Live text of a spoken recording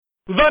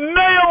The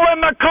nail in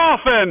the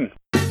coffin!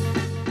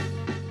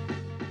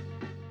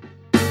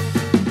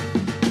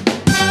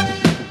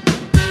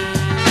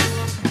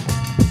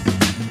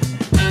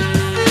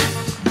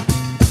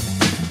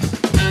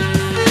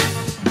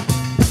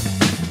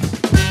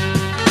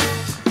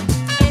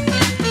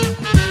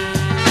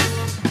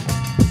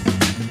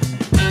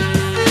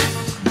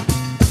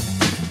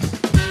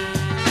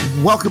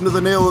 Welcome to the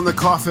Nail in the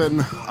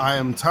Coffin. I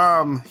am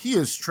Tom. He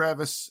is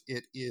Travis.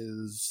 It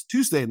is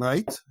Tuesday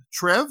night.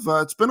 Trev,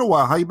 it's been a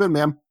while. How you been,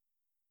 man?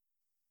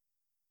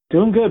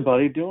 Doing good,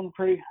 buddy. Doing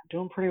pretty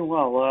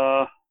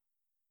well.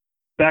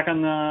 Back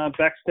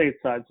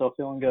stateside, so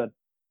feeling good.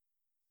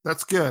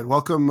 That's good.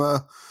 Welcome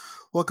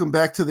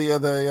back to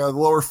the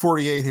lower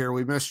 48 here.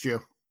 We missed you.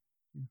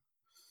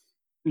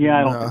 Yeah,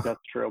 I don't think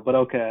that's true, but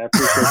okay. I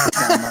appreciate you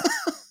saying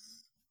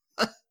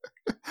that.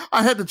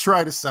 I had to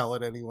try to sell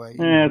it anyway.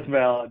 It's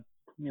valid.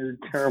 You're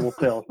a terrible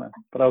salesman,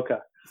 but okay.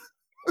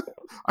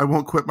 I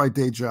won't quit my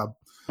day job.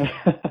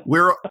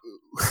 We're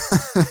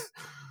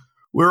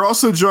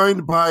also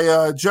joined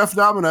by Jeff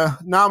Nomina.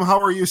 Nam,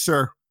 how are you,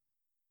 sir?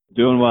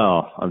 Doing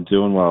well. I'm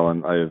doing well,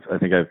 and I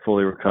think I've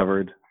fully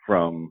recovered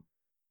from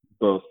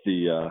both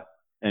the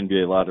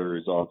NBA lottery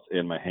results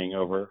and my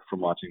hangover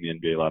from watching the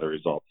NBA lottery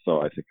results. So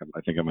I think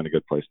I'm in a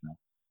good place now.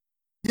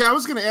 Yeah, I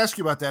was going to ask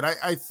you about that.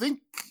 I think,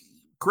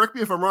 correct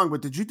me if I'm wrong,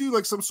 but did you do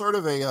like some sort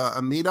of a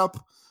meetup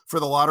for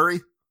the lottery?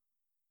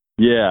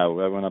 Yeah,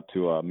 I went up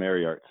to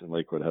Marriott's in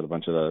Lakewood, had a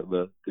bunch of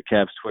the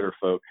Cavs Twitter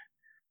folk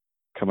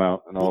come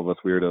out, and all of us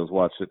weirdos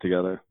watched it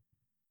together.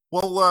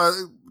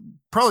 Well,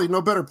 probably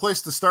no better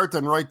place to start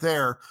than right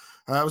there.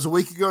 It was a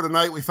week ago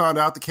tonight we found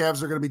out the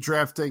Cavs are going to be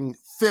drafting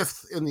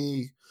 5th in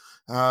the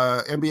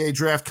NBA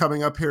draft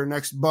coming up here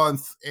next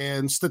month,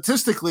 and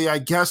statistically, I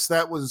guess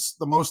that was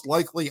the most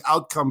likely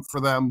outcome for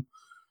them,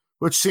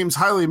 which seems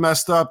highly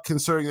messed up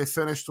considering they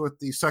finished with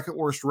the second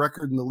worst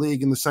record in the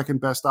league and the second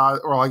best odds,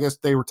 or I guess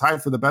they were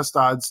tied for the best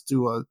odds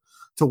to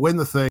win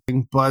the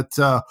thing. But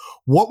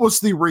what was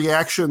the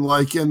reaction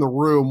like in the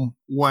room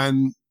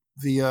when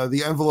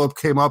the envelope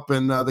came up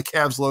and the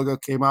Cavs logo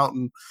came out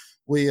and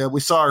we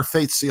saw our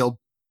fate sealed?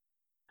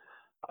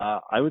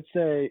 I would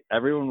say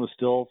everyone was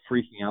still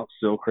freaking out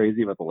so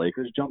crazy about the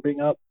Lakers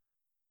jumping up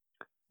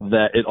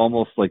that it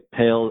almost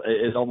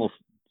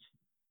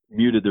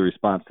muted the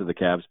response to the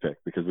Cavs pick,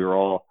 because we were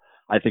all,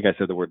 I think I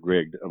said the word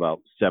rigged about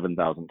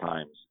 7,000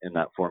 times in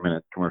that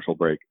 4-minute commercial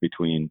break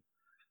between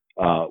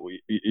when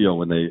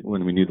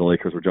we knew the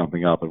Lakers were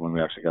jumping up and when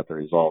we actually got the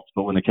results.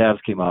 But when the Cavs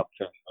came up,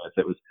 there's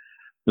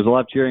a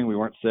lot of cheering. We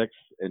weren't 6th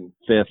and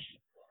 5th.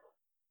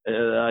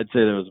 I'd say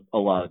there was a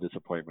lot of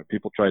disappointment.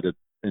 People tried to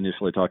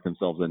initially talk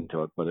themselves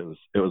into it, but it was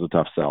a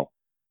tough sell.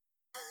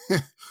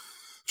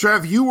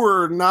 Trev, you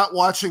were not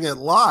watching it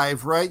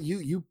live, right?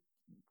 You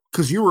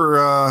because you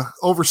were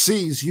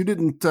overseas, you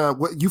didn't.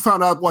 You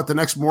found out the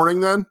next morning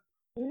then?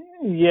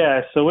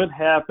 Yeah, so it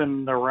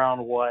happened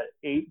around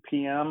 8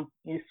 p.m.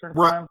 Eastern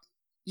time.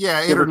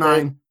 Yeah, 8 or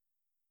 9.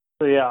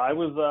 So yeah, I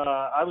was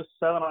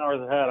 7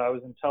 hours ahead. I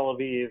was in Tel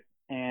Aviv,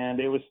 and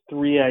it was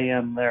 3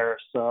 a.m. there.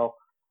 So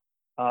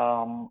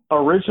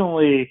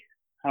originally,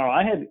 I don't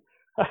know.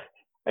 I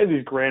had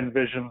these grand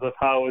visions of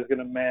how I was going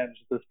to manage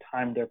this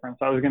time difference.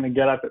 I was going to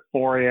get up at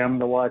 4 a.m.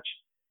 to watch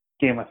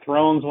Game of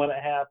Thrones when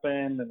it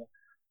happened, and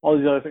all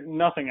these other things.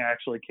 Nothing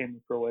actually came to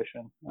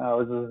fruition. I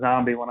was a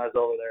zombie when I was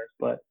over there.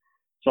 But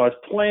so I was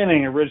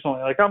planning originally,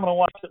 I'm going to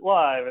watch it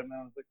live, and then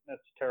I was like, that's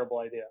a terrible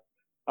idea.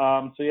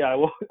 So yeah,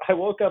 I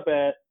woke up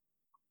at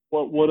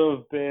what would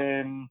have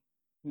been,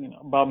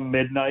 about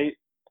midnight,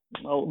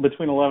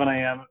 between 11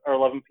 a.m. or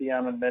 11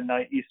 p.m. and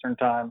midnight Eastern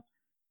time,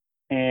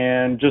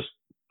 and just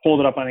pulled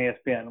it up on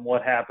ESPN,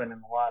 what happened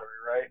in the lottery,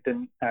 right?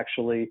 Didn't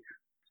actually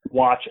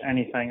watch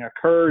anything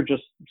occur,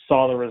 just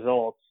saw the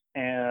results.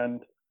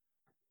 And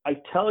I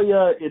tell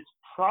you, it's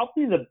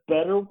probably the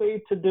better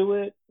way to do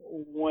it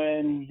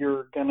when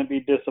you're going to be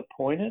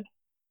disappointed.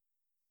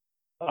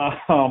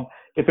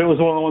 If it was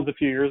one of the ones a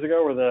few years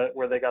ago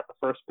where they got the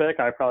first pick,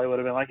 I probably would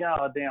have been like,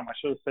 oh, damn, I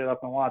should have stayed up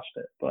and watched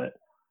it. But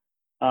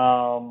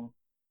so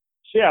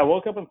yeah, I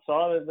woke up and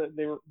saw that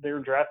they were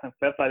drafting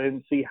 5th. I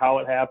didn't see how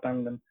it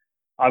happened, and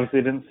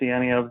obviously didn't see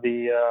any of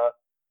the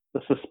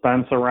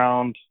suspense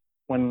around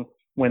when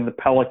the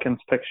Pelicans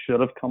pick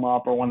should have come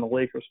up or when the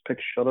Lakers pick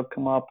should have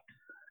come up.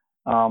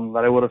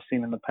 That I would have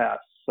seen in the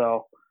past.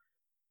 So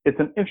it's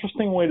an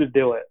interesting way to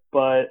do it,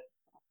 but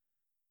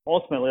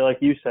ultimately, like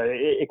you said,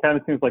 it kind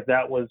of seems like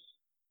that was,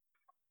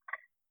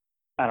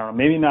 I don't know,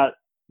 maybe not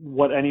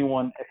what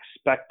anyone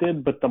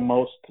expected, but the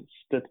most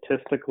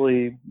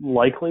statistically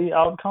likely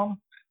outcome.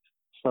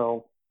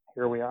 So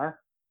here we are.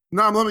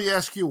 Now, let me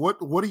ask you, what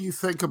do you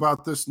think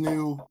about this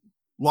new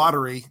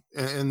lottery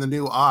and the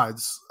new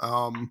odds?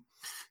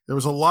 There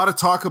was a lot of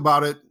talk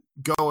about it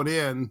going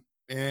in,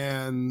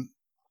 and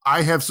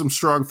I have some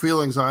strong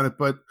feelings on it,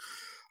 but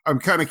I'm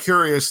kind of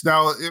curious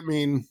now. I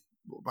mean,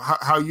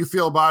 how you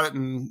feel about it,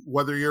 and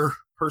whether your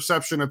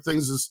perception of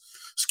things is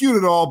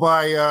skewed at all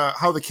by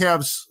how the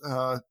Cavs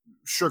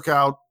shook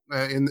out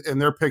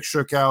and their pick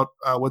shook out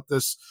with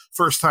this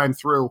first time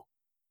through.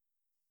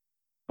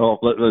 Oh,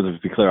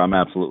 let's be clear. I'm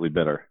absolutely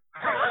bitter.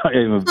 I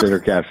am a bitter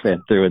Cavs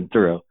fan through and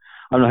through.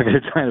 I'm not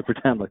going to try to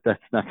pretend like that's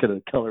not going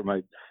to color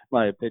my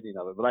opinion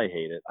of it, but I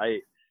hate it.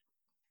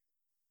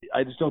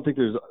 I just don't think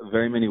there's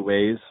very many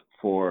ways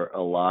for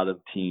a lot of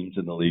teams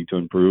in the league to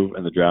improve,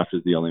 and the draft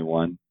is the only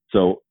one.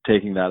 So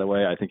taking that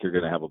away, I think you're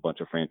going to have a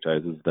bunch of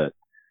franchises that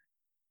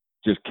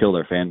just kill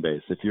their fan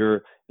base. If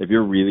you're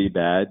really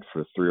bad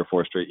for 3 or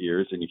 4 straight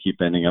years and you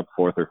keep ending up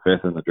 4th or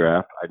 5th in the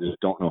draft, I just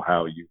don't know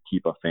how you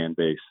keep a fan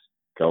base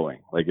going.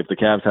 Like if the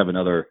Cavs have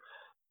another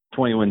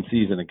 20-win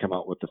season and come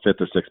out with the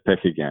 5th or 6th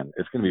pick again,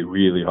 it's going to be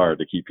really hard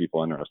to keep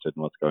people interested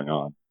in what's going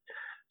on.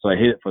 So I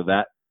hate it for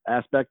that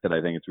aspect, that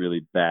I think it's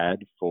really bad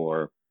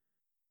for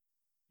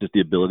just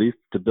the ability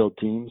to build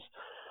teams.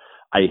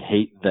 I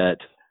hate that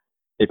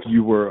if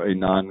you were a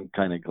non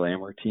kind of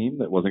glamour team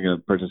that wasn't going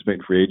to participate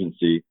in free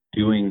agency,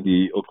 doing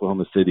the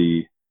Oklahoma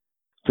City,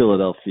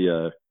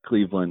 Philadelphia,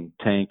 Cleveland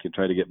tank and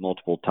try to get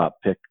multiple top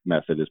pick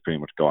method is pretty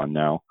much gone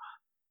now.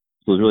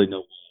 So there's really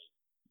no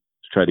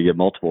to try to get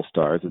multiple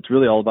stars. It's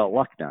really all about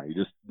luck now. You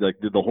just like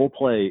the whole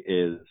play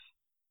is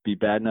be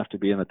bad enough to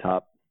be in the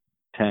top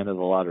 10 of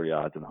the lottery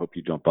odds and hope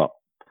you jump up.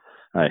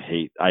 I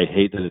hate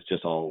that it's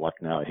just all luck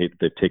now. I hate that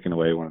they've taken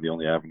away one of the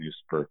only avenues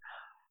for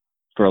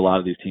a lot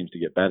of these teams to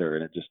get better.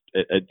 And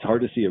it's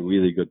hard to see a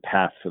really good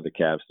path for the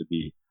Cavs to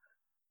be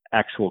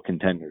actual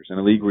contenders. In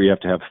a league where you have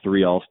to have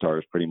 3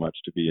 all-stars pretty much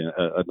to be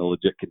a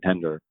legit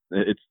contender,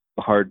 it's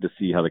hard to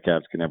see how the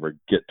Cavs can ever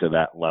get to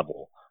that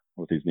level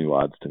with these new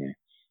odds to me.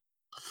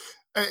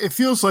 It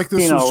feels like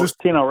this was just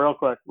Tino, real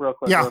quick.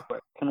 Yeah. Real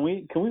quick. Can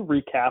we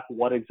recap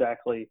what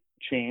exactly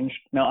changed?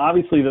 Now,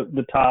 obviously,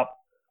 the top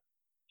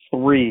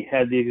 3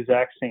 had the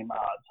exact same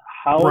odds.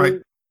 How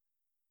right.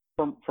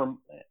 from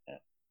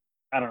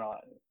I don't know.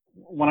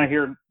 When I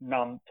hear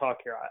Nam talk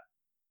here,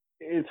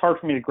 it's hard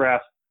for me to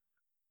grasp.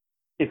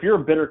 If you're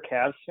a bitter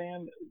Cavs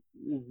fan,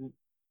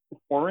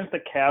 weren't the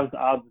Cavs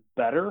odds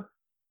better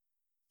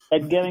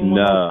at getting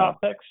one of those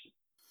top picks?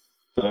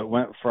 So it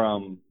went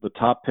from the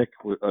top pick,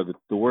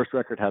 the worst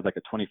record had like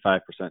a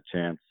 25%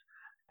 chance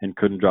and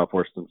couldn't drop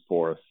worse than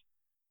 4th.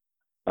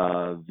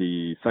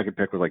 The second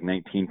pick was like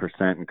 19%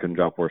 and couldn't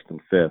drop worse than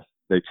 5th.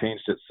 They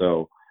changed it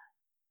so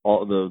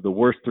all the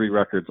worst 3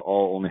 records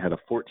all only had a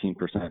 14%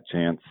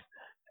 chance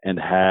and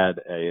had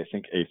I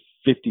think a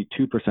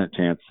 52%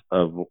 chance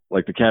of,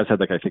 like the Cavs had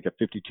like I think a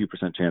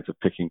 52% chance of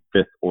picking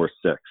 5th or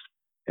 6th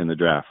in the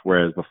draft,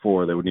 whereas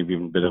before they wouldn't have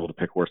even been able to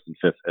pick worse than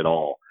 5th at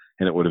all,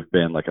 and it would have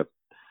been like I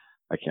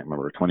can't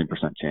remember, a 20%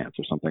 chance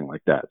or something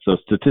like that. So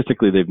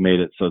statistically they've made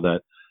it so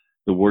that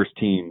the worst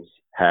teams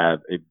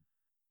have a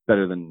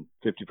better than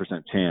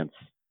 50% chance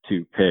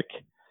to pick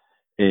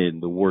in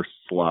the worst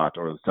slot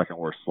or the second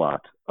worst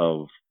slot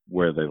of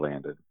where they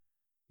landed.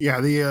 Yeah,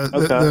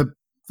 the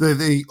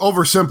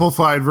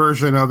oversimplified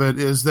version of it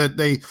is that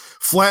they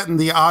flattened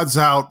the odds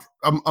out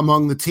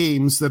among the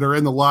teams that are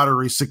in the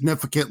lottery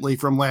significantly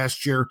from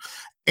last year.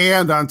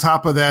 And on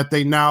top of that,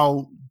 they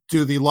now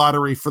do the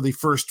lottery for the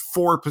first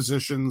 4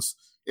 positions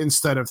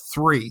instead of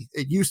 3.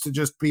 It used to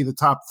just be the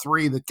top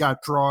 3 that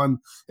got drawn,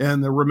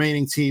 and the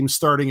remaining teams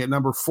starting at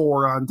number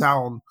 4 on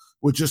down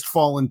would just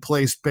fall in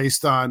place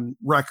based on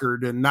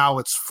record. And now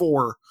it's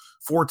four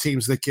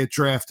teams that get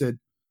drafted.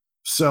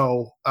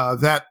 So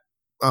that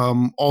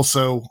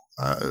also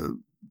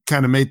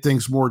kind of made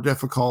things more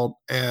difficult.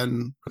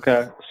 And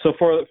okay, so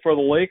for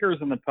the Lakers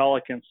and the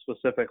Pelicans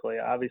specifically,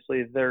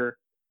 obviously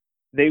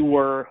they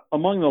were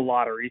among the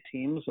lottery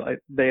teams.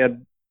 They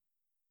had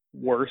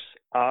worse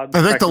odds.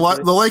 I think the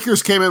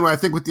Lakers came in, I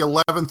think, with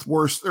the 11th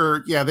worst,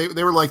 or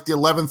they were like the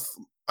 11th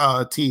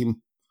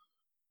team.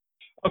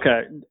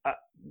 Okay,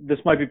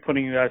 this might be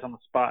putting you guys on the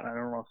spot, and I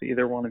don't know if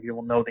either one of you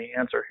will know the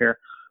answer here.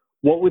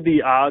 What would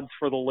the odds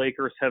for the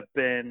Lakers have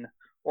been,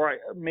 or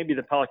maybe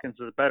the Pelicans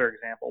is a better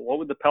example? What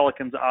would the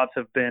Pelicans' odds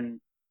have been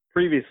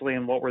previously,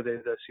 and what were they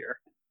this year?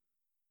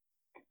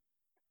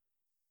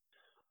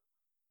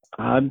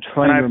 I'm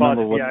trying to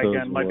remember what those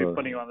again, might be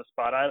putting you on the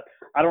spot. I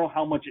don't know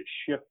how much it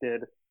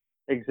shifted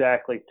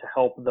exactly to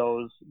help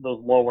those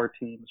lower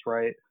teams,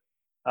 right?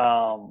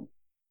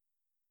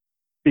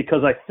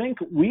 Because I think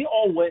we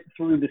all went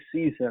through the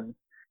season,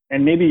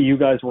 and maybe you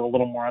guys were a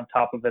little more on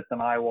top of it than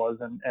I was,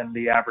 and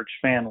the average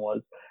fan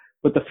was.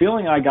 But the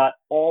feeling I got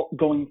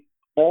going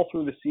all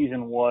through the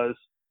season was,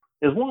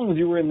 as long as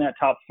you were in that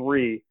top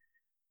 3,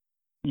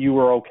 you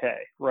were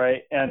okay,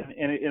 right? And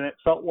it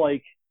felt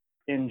like,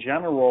 in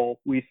general,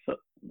 I'm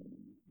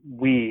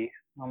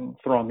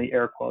throwing the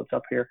air quotes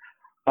up here,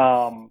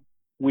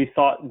 we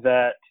thought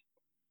that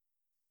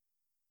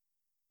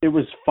it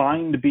was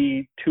fine to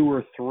be 2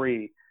 or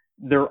 3.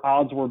 Their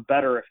odds were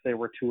better if they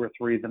were 2 or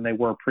 3 than they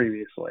were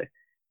previously.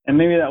 And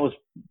maybe that was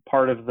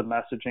part of the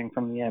messaging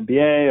from the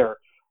NBA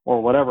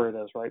or whatever it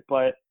is, right?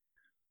 But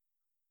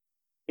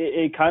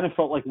it kind of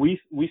felt like we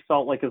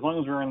felt like as long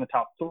as we were in the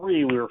top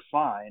 3, we were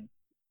fine.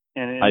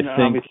 And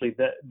obviously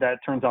that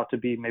turns out to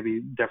be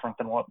maybe different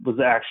than what was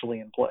actually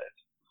in place.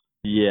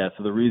 Yeah,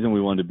 so the reason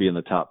we wanted to be in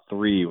the top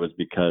 3 was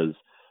because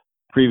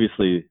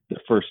previously the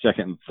first,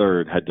 second, and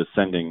third had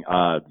descending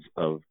odds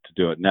to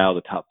do it. Now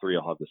the top three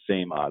will have the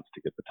same odds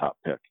to get the top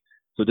pick.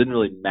 So it didn't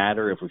really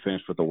matter if we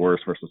finished with the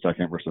worst versus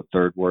second versus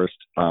third worst.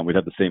 We'd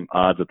have the same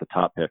odds at the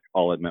top pick.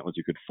 All it meant was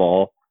you could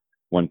fall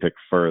one pick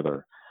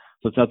further.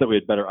 So it's not that we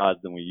had better odds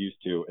than we used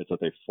to. It's that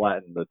they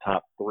flattened the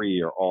top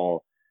three are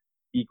all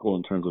equal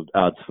in terms of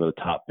odds for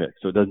the top pick.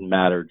 So it doesn't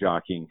matter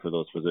jockeying for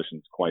those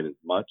positions quite as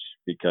much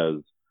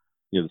because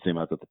you have the same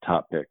odds at the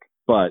top pick.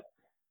 But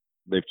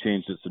they've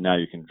changed it so now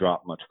you can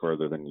drop much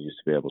further than you used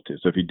to be able to.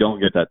 So if you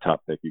don't get that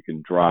top pick, you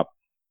can drop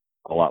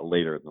a lot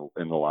later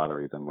in the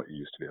lottery than what you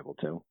used to be able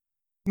to.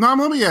 Now,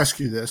 let me ask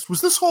you this.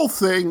 Was this whole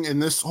thing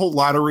and this whole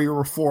lottery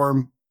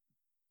reform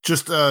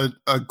just a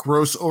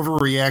gross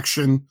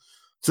overreaction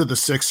to the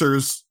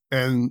Sixers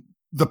and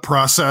the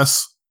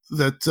process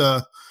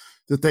that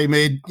they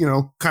made,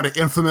 kind of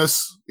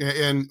infamous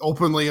and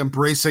openly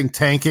embracing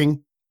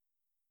tanking?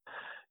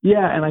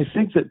 Yeah, and I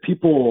think that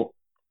people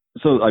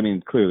 – so, I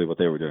mean, clearly what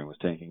they were doing was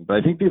tanking. But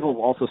I think people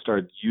also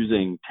started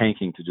using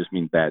tanking to just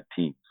mean bad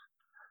teams.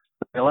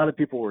 A lot of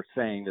people were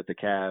saying that the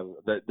Cavs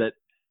 – that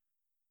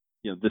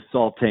this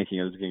solved tanking.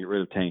 I was going to get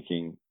rid of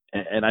tanking.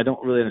 And I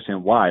don't really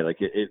understand why. Like,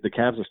 the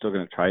Cavs are still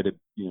going to try to,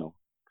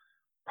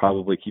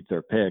 probably keep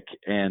their pick.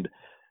 And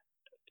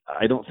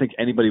I don't think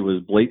anybody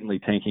was blatantly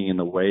tanking in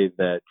the way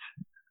that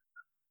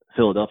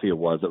Philadelphia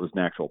was. That was an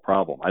actual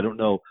problem. I don't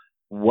know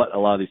what a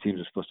lot of these teams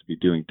are supposed to be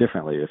doing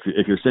differently.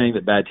 If you're saying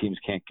that bad teams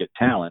can't get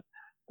talent,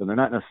 then they're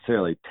not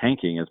necessarily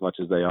tanking as much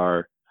as they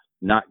are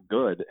not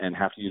good and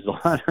have to use the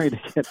lottery to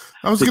get.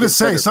 I was going to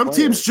say some players.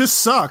 Teams just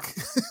suck.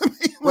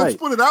 Let's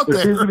put it out there.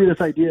 There seems to be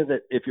this idea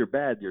that if you're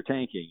bad, you're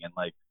tanking, and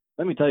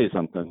let me tell you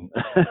something.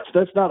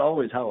 That's not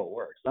always how it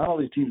works. Not all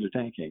these teams are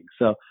tanking.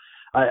 So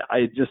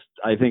I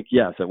think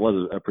yes, it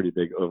was a pretty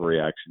big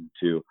overreaction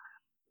to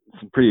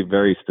some pretty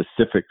very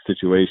specific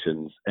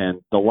situations, and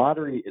the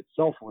lottery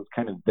itself was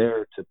kind of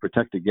there to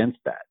protect against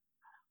that.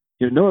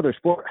 No other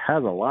sport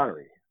has a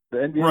lottery. The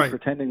NBA is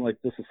pretending like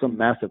this is some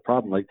massive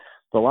problem. Like,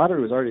 the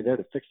lottery was already there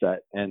to fix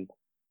that. And,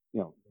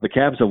 the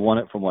Cavs have won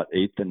it from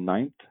 8th and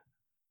 9th,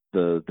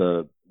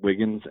 the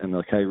Wiggins and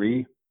the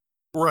Kyrie.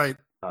 Right.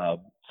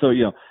 So,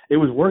 it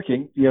was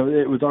working.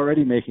 It was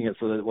already making it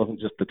so that it wasn't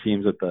just the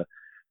teams with the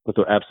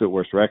absolute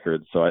worst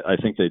records. So I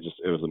think it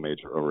was a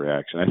major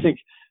overreaction. I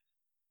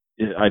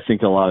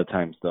think a lot of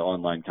times the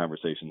online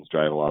conversations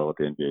drive a lot of what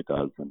the NBA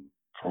does. And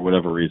for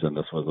whatever reason,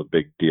 this was a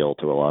big deal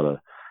to a lot of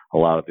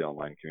the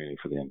online community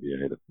for the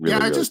NBA that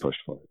really pushed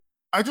for it.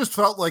 I just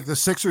felt like the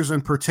Sixers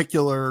in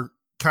particular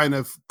kind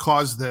of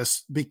caused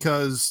this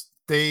because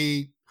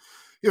they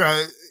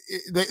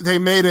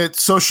made it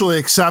socially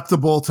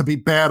acceptable to be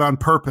bad on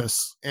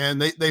purpose.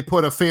 And they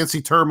put a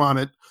fancy term on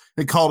it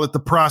and called it the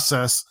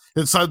process.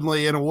 And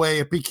suddenly, in a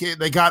way,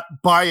 they got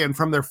buy-in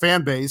from their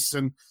fan base.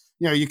 And,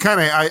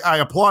 I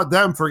applaud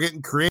them for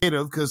getting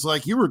creative because,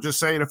 like you were just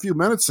saying a few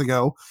minutes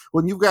ago,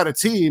 when you've got a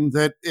team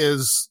that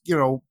is,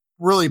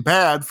 really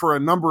bad for a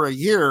number of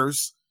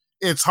years,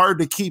 it's hard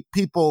to keep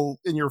people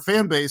in your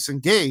fan base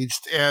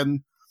engaged.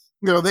 And,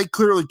 they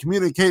clearly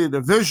communicated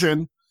a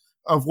vision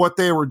of what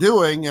they were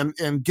doing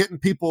and getting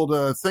people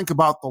to think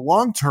about the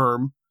long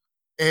term.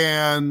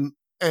 And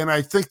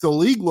I think the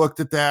league looked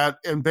at that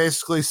and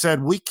basically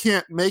said, we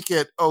can't make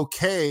it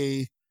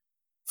okay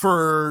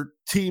for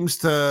teams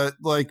to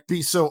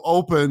be so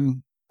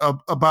open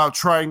about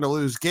trying to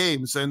lose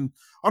games. And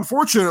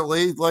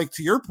unfortunately, to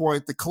your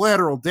point, the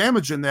collateral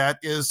damage in that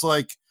is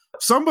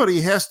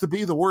somebody has to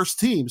be the worst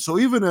team. So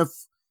even if,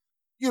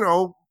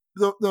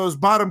 those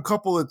bottom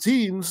couple of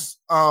teams,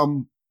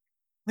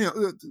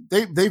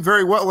 they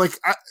very well,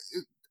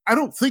 I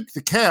don't think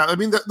the Cavs, I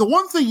mean, the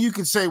one thing you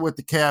can say with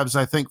the Cavs,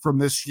 I think from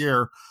this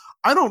year,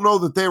 I don't know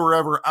that they were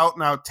ever out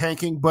and out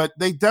tanking, but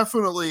they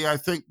definitely, I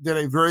think, did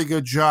a very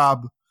good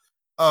job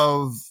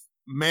of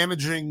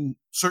managing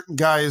certain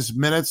guys'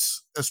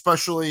 minutes,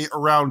 especially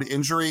around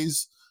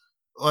injuries.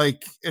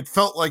 It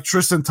felt like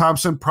Tristan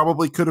Thompson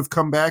probably could have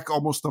come back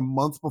almost a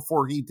month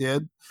before he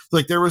did.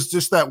 There was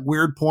just that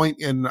weird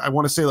point in, I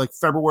want to say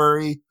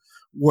February,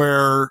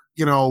 where,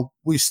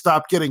 we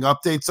stopped getting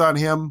updates on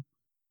him,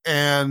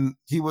 and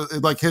he was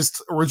his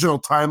original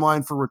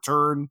timeline for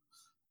return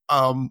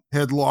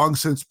had long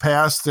since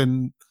passed.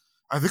 And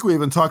I think we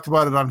even talked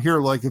about it on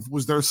here.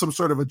 Was there some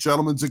sort of a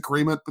gentleman's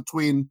agreement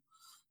between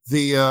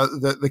the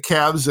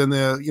Cavs and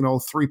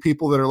the, three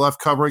people that are left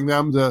covering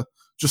them to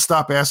just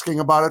stop asking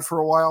about it for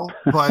a while?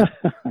 But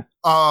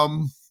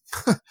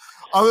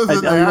other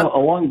than that,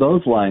 along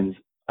those lines,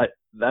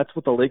 that's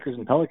what the Lakers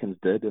and Pelicans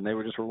did, and they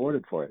were just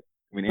rewarded for it.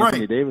 I mean,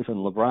 Anthony Davis and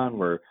LeBron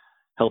were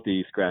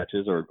healthy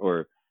scratches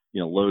or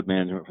load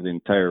management for the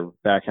entire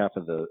back half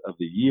of the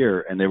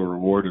year, and they were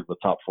rewarded with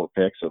top 4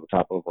 picks or the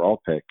top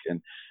overall pick.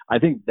 And I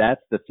think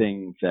that's the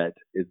thing that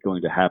is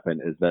going to happen,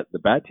 is that the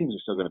bad teams are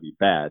still going to be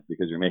bad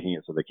because you're making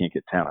it so they can't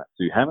get talent.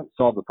 So you haven't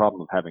solved the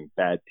problem of having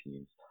bad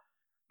teams,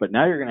 but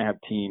now you're going to have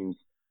teams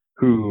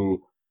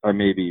who are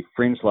maybe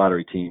fringe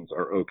lottery teams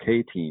or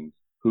okay teams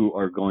who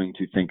are going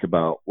to think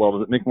about, well,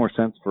 does it make more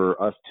sense for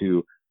us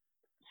to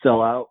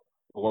sell out,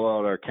 blow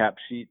out our cap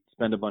sheet,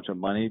 spend a bunch of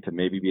money to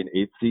maybe be an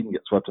 8th seed and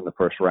get swept in the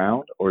first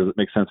round? Or does it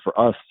make sense for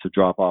us to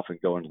drop off and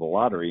go into the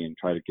lottery and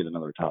try to get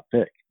another top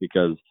pick?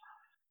 Because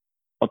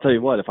I'll tell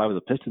you what, if I was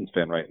a Pistons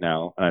fan right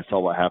now and I saw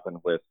what happened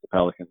with the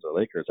Pelicans or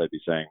Lakers, I'd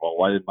be saying, well,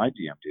 why did my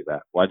GM do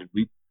that? Why did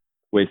we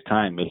waste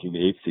time making the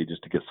 8th seed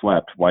just to get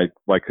swept? Why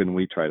couldn't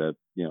we try to,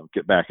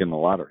 get back in the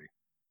lottery?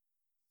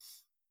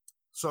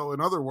 So in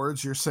other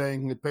words, you're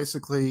saying it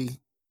basically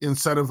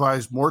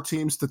incentivized more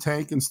teams to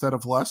tank instead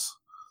of less?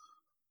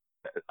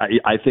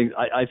 I think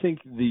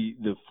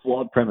the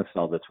flawed premise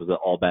in all this was that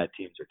all bad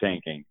teams are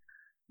tanking.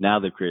 Now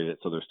they've created it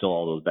so there's still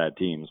all those bad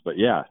teams. But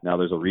yeah, now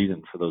there's a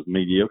reason for those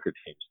mediocre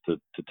teams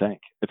to tank.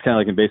 It's kind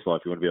of like in baseball,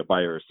 if you want to be a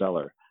buyer or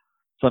seller.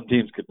 Some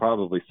teams could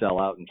probably sell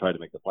out and try to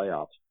make the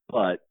playoffs,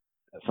 but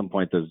at some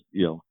point there's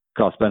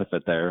cost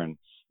benefit there, and it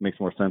makes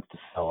more sense to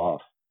sell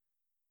off.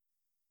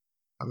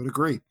 I would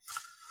agree.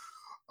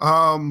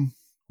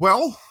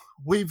 Well,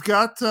 we've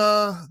got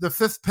the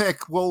 5th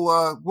pick.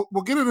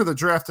 We'll get into the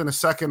draft in a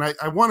second.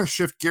 I want to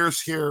shift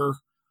gears here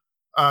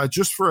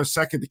just for a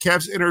second. The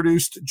Cavs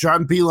introduced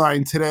John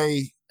Beilein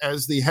today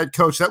as the head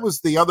coach. That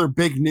was the other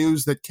big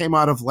news that came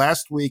out of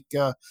last week.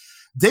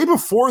 Day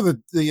before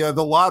the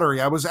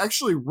lottery, I was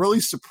actually really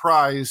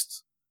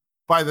surprised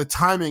by the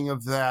timing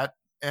of that.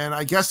 And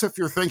I guess if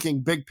you're thinking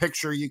big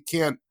picture, you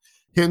can't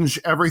hinge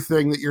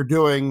everything that you're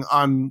doing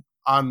on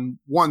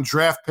one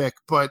draft pick,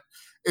 but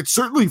it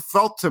certainly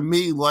felt to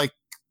me like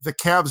the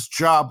Cavs'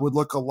 job would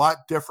look a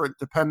lot different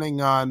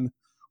depending on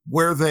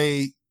where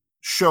they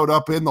showed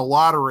up in the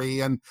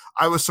lottery. And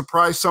I was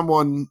surprised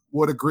someone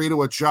would agree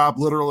to a job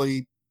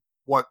literally,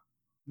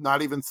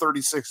 not even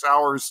 36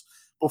 hours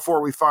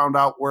before we found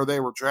out where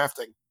they were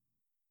drafting.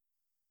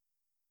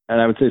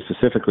 And I would say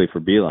specifically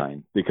for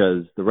Beilein,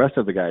 because the rest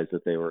of the guys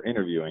that they were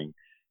interviewing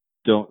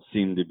don't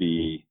seem to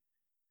be,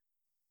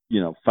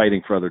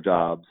 fighting for other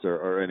jobs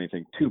or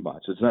anything too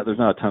much. There's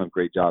not a ton of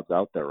great jobs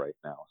out there right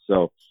now.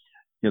 So,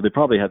 they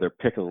probably had their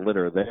pick of the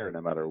litter there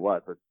no matter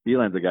what. But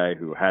Beilein's a guy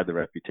who had the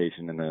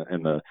reputation and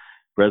the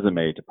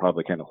resume to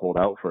probably kind of hold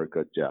out for a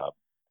good job.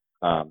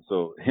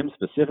 So him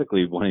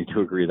specifically wanting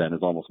to agree then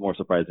is almost more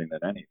surprising than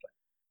anything.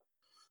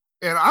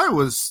 And I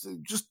was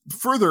just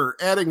further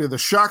adding to the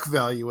shock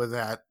value of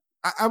that.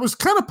 I was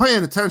kind of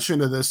paying attention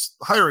to this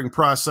hiring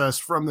process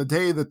from the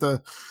day that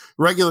the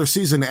regular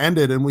season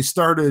ended and we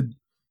started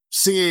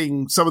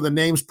seeing some of the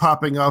names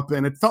popping up,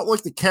 and it felt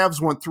like the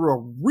Cavs went through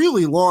a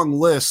really long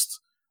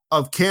list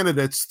of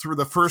candidates through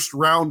the first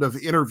round of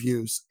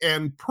interviews,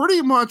 and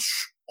pretty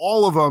much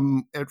all of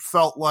them, it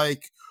felt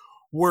like,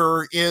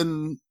 were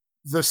in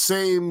the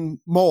same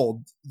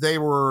mold. They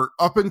were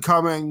up and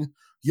coming,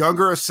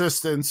 younger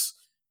assistants,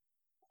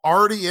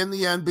 already in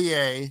the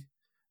NBA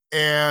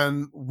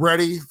and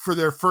ready for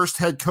their first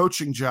head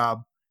coaching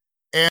job.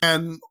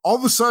 And all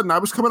of a sudden, I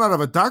was coming out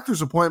of a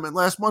doctor's appointment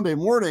last Monday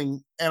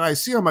morning, and I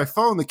see on my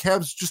phone the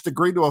Cavs just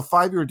agreed to a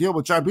 5-year deal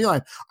with John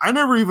Beilein. I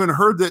never even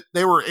heard that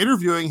they were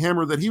interviewing him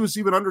or that he was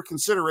even under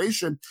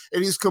consideration.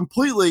 And he's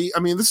completely,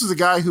 this is a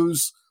guy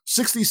who's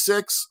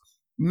 66,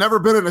 never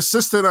been an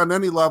assistant on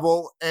any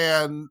level,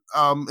 and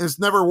has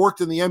never worked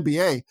in the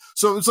NBA.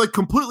 So it's like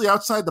completely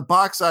outside the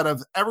box out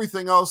of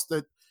everything else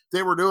that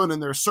they were doing in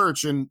their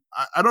search. And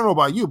I don't know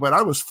about you, but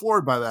I was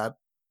floored by that.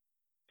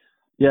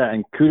 Yeah,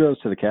 and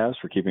kudos to the Cavs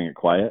for keeping it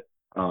quiet.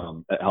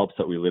 It helps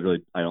that we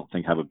literally, I don't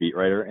think, have a beat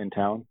writer in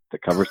town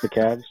that covers the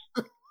Cavs.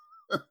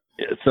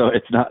 So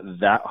it's not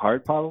that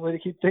hard probably to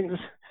keep things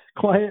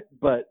quiet.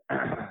 But,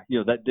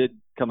 that did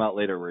come out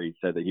later where he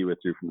said that he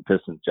withdrew from the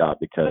Pistons job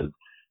because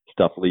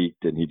stuff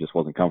leaked and he just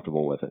wasn't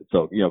comfortable with it.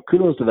 So,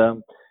 kudos to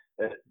them.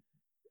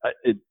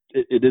 It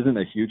isn't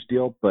a huge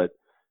deal, but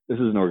this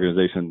is an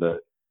organization that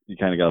you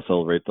kind of got to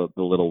celebrate the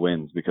little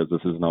wins, because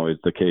this isn't always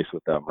the case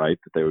with them, right?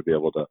 That they would be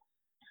able to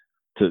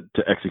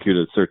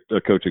execute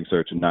a coaching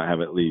search and not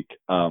have it leak.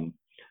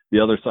 The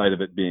other side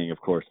of it being, of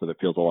course, that it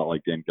feels a lot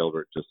like Dan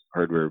Gilbert just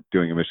heard we were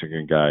doing a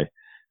Michigan guy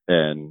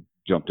and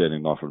jumped in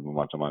and offered him a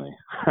bunch of money.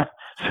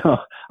 So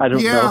I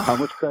don't know how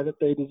much credit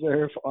they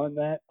deserve on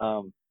that.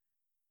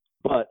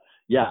 But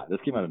yeah, this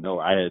came out of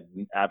nowhere. I had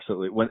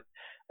absolutely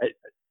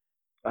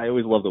I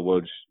always love the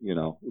Woj,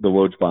 the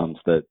Woj bombs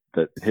that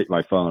hit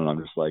my phone, and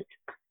I'm just like,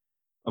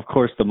 of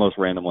course, the most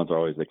random ones are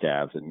always the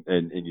Cavs,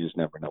 and you just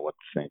never know what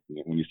to think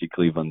when you see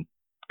Cleveland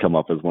come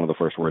up as one of the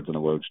first words in a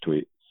Woj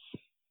tweet.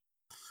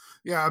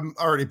 Yeah, I'm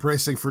already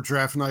bracing for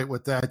draft night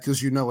with that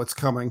because it's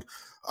coming.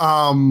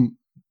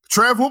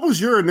 Trav, what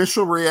was your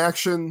initial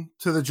reaction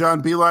to the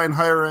John Beilein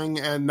hiring?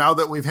 And now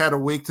that we've had a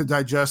week to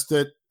digest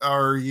it,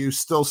 are you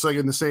still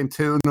singing the same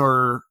tune,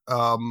 or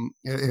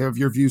have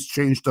your views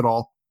changed at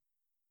all?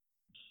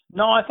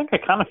 No, I think I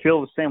kind of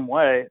feel the same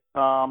way.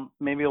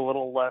 Maybe a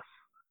little less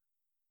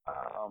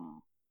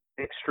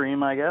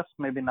extreme, I guess.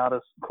 Maybe not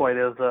as quite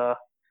as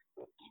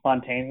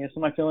spontaneous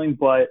in my feeling,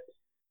 but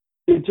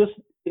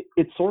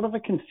it's sort of a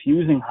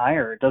confusing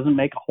hire. It doesn't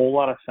make a whole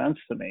lot of sense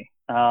to me.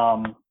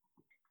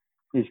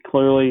 He's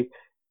clearly,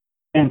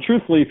 and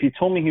truthfully, if you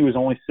told me he was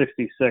only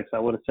 66, I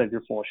would have said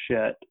you're full of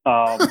shit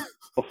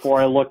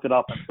before I looked it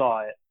up and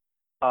saw it.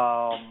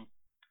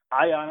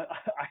 I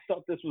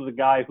thought this was a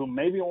guy who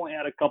maybe only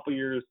had a couple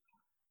years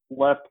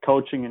left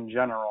coaching in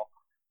general.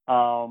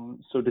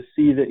 So to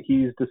see that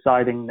he's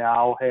deciding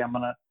now, hey,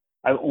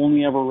 I've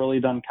only ever really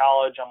done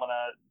college. I'm going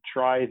to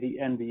try the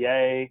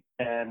NBA,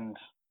 and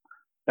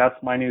that's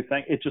my new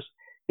thing.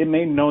 It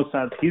made no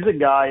sense. He's a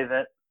guy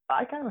that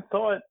I kind of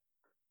thought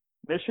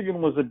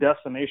Michigan was a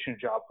destination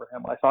job for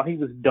him. I thought he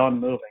was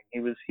done moving.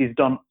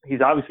 He's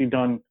obviously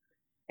done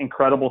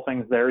incredible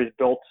things there. He's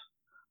built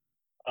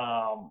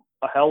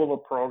a hell of a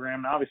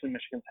program. Now, obviously,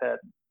 Michigan's had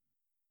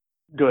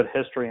good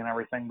history and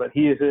everything, but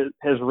he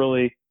has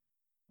really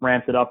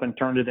ramped it up and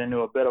turned it into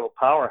a bit of a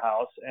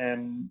powerhouse.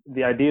 And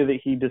the idea that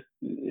he just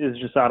is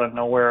just out of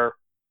nowhere,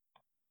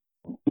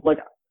 like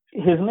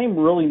his name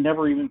really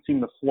never even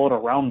seemed to float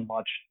around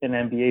much in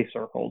NBA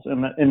circles.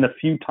 And in the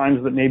few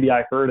times that maybe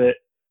I heard it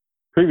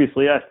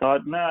previously, I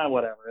thought, nah,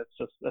 whatever.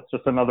 That's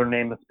just another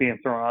name that's being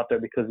thrown out there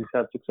because he's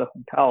had success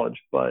in college.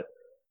 But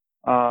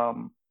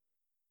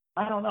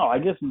I don't know. I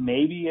guess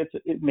maybe it's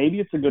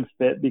a good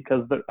fit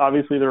because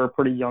obviously they're a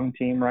pretty young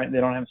team, right? They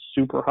don't have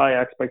super high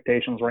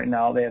expectations right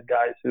now. They have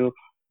guys who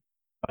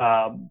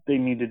they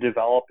need to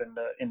develop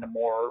into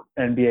more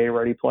NBA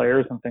ready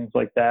players and things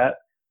like that.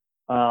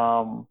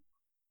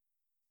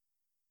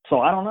 So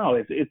I don't know.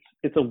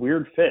 It's a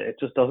weird fit. It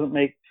just doesn't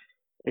make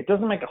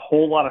a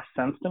whole lot of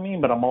sense to me.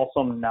 But I'm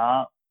also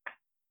not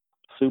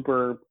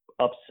super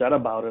upset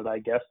about it. I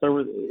guess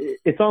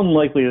it's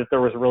unlikely that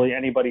there was really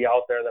anybody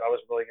out there that I was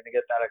really going to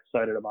get that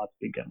excited about to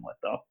begin with,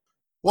 though.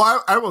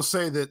 Well, I will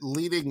say that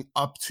leading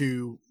up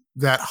to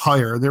that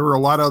hire, there were a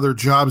lot of other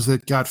jobs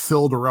that got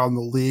filled around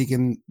the league,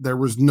 and there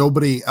was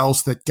nobody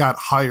else that got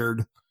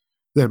hired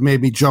that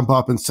made me jump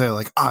up and say,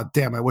 like,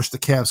 damn, I wish the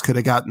Cavs could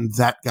have gotten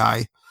that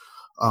guy.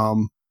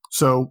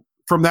 So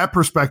from that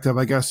perspective,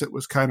 I guess it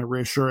was kind of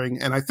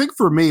reassuring. And I think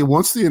for me,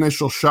 once the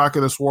initial shock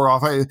of this wore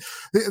off,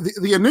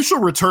 the initial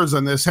returns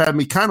on this had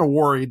me kind of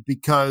worried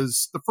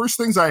because the first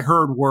things I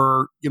heard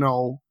were,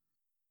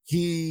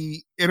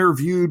 he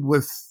interviewed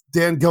with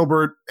Dan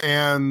Gilbert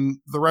and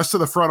the rest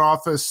of the front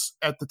office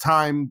at the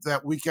time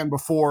that weekend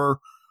before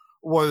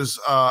was,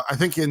 I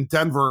think, in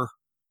Denver,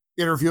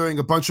 interviewing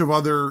a bunch of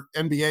other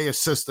NBA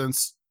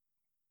assistants.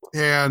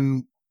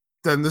 And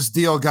then this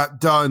deal got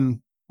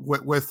done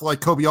with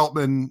like Kobe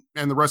Altman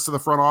and the rest of the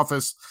front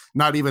office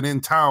not even in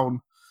town.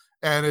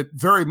 And it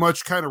very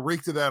much kind of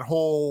reeked of that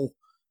whole,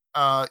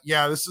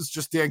 this is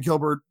just Dan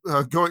Gilbert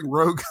going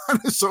rogue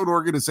on his own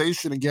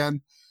organization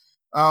again.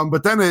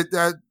 But then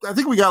I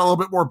think we got a little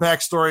bit more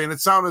backstory, and it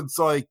sounded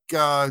like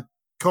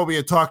Kobe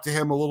had talked to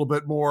him a little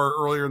bit more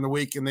earlier in the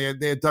week, and they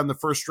had done the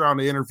first round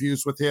of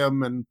interviews with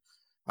him, and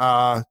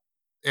I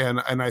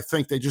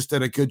think they just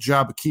did a good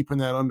job of keeping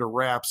that under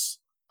wraps.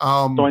 So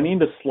I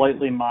need to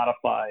slightly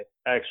modify,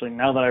 actually,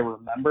 now that I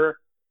remember,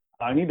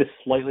 I need to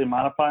slightly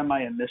modify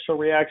my initial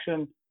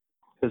reaction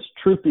because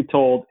truth be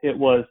told, it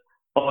was,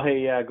 oh, hey,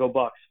 yeah, go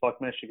Bucks,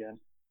 fuck Michigan.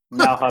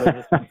 Now how does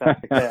this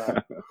affect the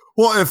Cavs?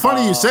 Well, and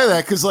funny you say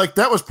that because like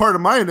that was part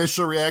of my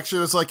initial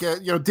reaction. It's like,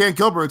 Dan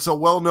Gilbert's a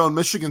well-known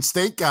Michigan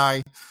State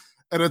guy.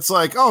 And it's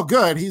like, oh,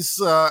 good. He's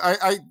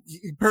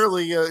he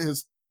apparently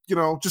is,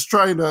 just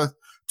trying to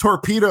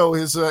torpedo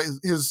his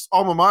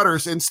alma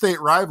mater's in-state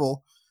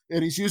rival.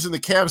 And he's using the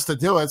Cavs to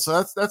do it,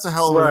 so that's a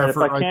hell of an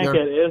effort right there. If I can't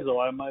get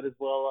Izzo, I might as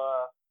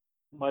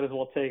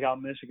well take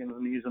out Michigan's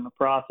knees in the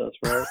process,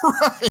 right?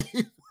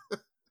 Right.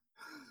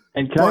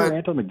 And can I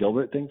rant on the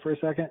Gilbert thing for a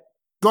second?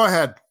 Go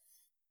ahead.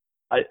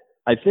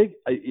 I think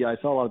I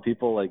saw a lot of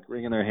people like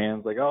wringing their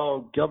hands, like,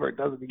 "Oh, Gilbert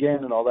does it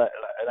again," and all that.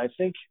 And I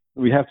think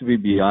we have to be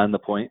beyond the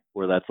point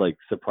where that's like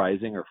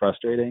surprising or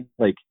frustrating.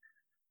 Like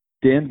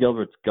Dan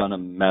Gilbert's gonna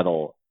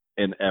meddle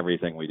in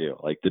everything we do.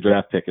 Like the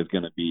draft pick is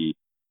gonna be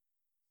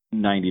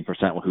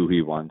 90% who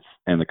he wants,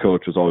 and the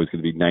coach is always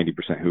going to be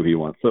 90% who he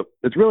wants. So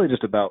it's really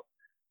just about,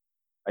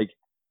 like,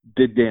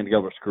 did Dan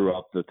Gilbert screw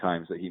up the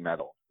times that he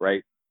meddled,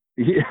 right?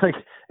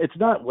 It's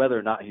not whether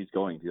or not he's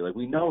going to. Like,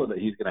 we know that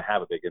he's going to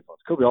have a big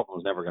influence. Kobe Altman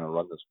was never going to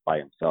run this by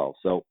himself.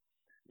 So,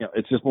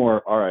 it's just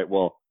more, all right,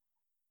 well,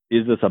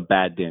 is this a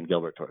bad Dan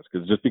Gilbert choice?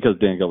 Because just because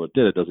Dan Gilbert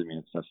did it doesn't mean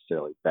it's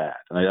necessarily bad.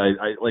 And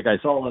I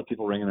saw a lot of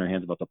people wringing their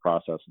hands about the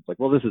process. It's like,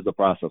 well, this is the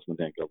process when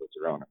Dan Gilbert's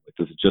around. Like,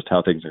 this is just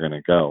how things are going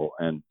to go.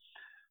 And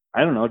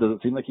I don't know. Does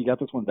it seem like he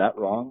got this one that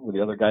wrong? Were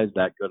the other guys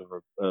that good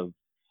of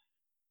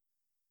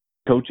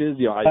coaches?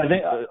 I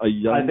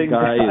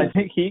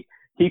think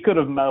he could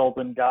have meddled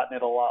and gotten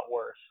it a lot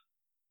worse.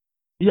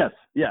 Yes.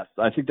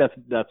 I think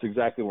that's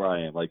exactly where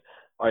I am. Like,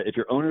 all right, if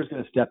your owner is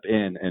going to step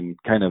in and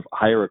kind of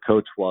hire a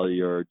coach while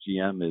your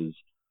GM is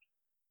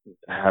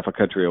half a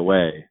country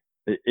away,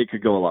 it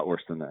could go a lot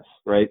worse than this,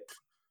 right?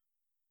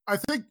 I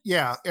think,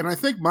 yeah. And I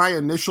think my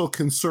initial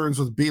concerns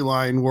with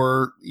Beilein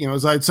were,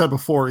 as I had said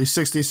before, he's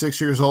 66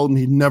 years old and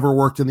he'd never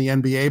worked in the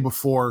NBA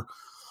before.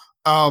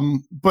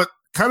 But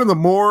kind of the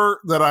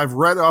more that I've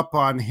read up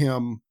on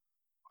him,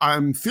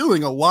 I'm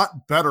feeling a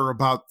lot better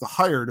about the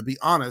hire, to be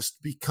honest,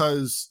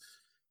 because,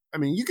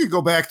 you could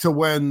go back to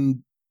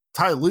when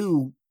Ty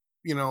Lue,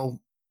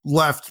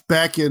 left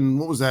back in,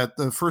 what was that,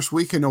 the first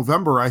week in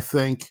November, I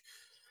think.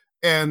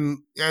 And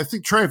I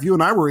think, Trav, you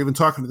and I were even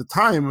talking at the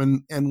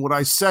time, and what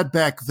I said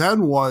back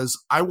then was,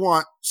 I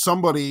want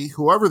somebody,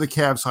 whoever the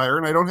Cavs hire,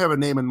 and I don't have a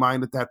name in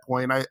mind at that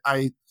point.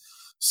 I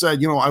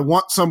said, I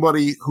want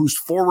somebody who's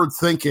forward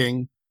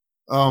thinking,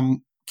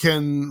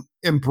 can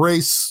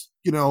embrace,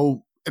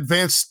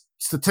 advanced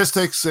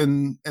statistics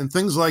and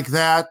things like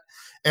that.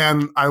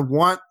 And I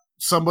want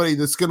somebody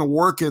that's going to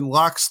work in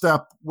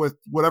lockstep with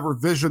whatever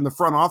vision the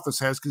front office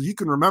has. Because you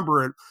can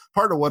remember it,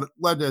 part of what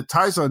led to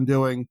Tyson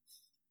doing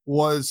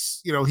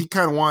was, he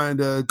kind of wanted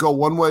to go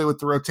one way with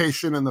the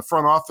rotation, and the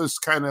front office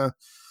kind of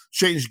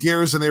changed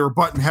gears and they were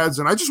butting heads.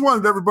 And I just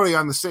wanted everybody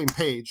on the same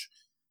page.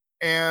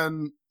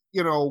 And,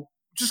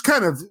 just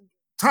kind of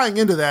tying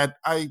into that,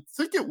 I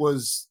think it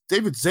was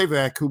David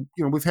Zavak, who,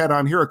 we've had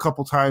on here a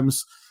couple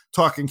times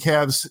talking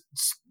Cavs,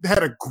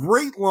 had a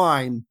great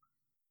line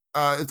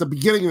at the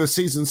beginning of the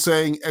season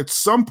saying, at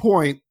some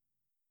point,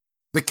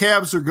 the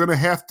Cavs are going to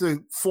have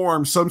to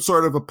form some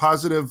sort of a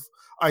positive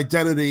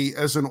identity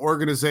as an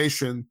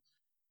organization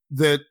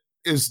that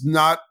is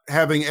not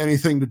having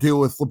anything to do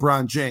with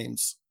LeBron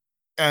James.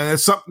 And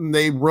it's something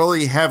they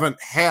really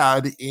haven't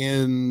had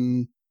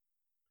in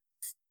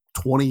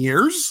 20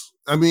 years.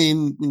 I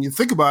mean, when you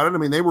think about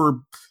it, they were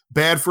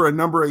bad for a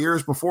number of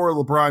years before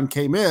LeBron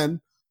came in.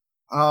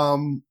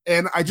 And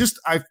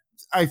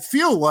I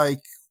feel like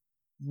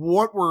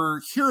what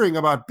we're hearing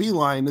about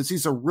Beilein is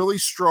he's a really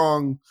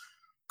strong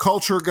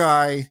culture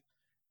guy,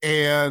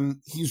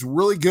 and he's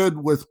really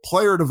good with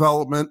player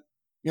development,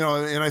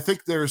 and I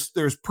think there's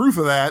proof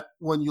of that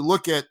when you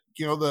look at,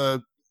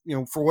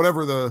 for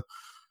whatever the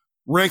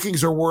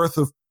rankings are worth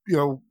of,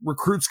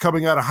 recruits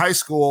coming out of high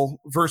school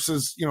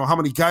versus, how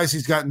many guys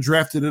he's gotten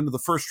drafted into the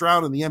first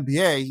round in the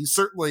NBA. He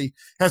certainly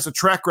has a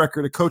track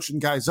record of coaching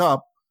guys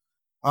up.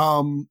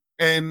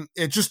 And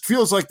it just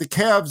feels like the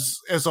Cavs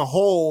as a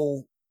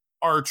whole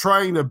are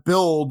trying to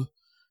build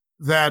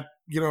that,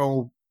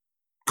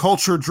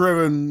 culture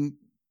driven,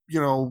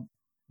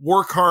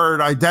 work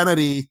hard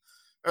identity.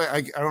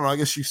 I don't know. I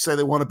guess you say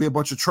they want to be a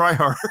bunch of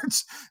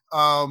tryhards.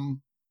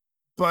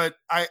 But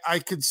I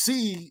could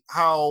see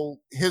how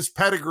his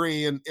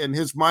pedigree and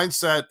his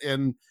mindset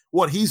and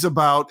what he's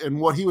about and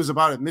what he was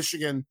about at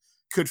Michigan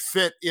could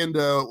fit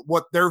into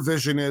what their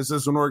vision is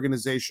as an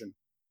organization.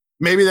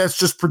 Maybe that's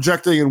just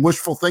projecting and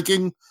wishful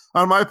thinking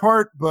on my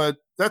part, but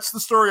that's the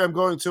story I'm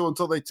going to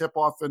until they tip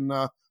off in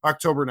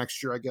October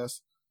next year, I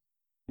guess.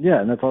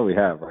 Yeah, and that's all we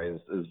have, right?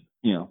 Is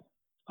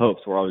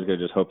hopes. We're always going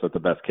to just hope that's the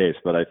best case.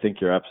 But I think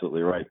you're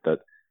absolutely right that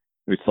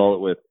we saw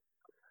it with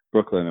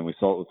Brooklyn and we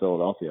saw it with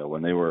Philadelphia.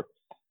 When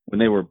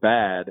they were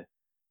bad,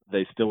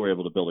 they still were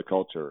able to build a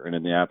culture. And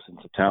in the absence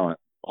of talent,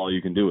 all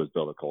you can do is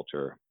build a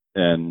culture.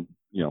 And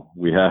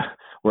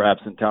we're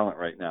absent talent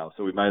right now,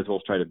 so we might as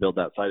well try to build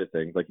that side of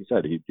things. Like you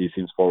said, he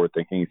seems forward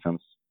thinking. He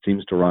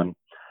seems to run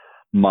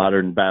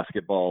modern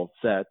basketball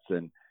sets,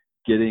 and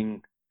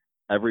getting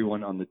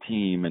everyone on the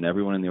team and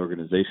everyone in the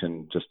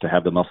organization just to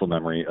have the muscle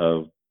memory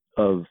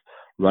of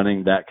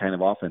running that kind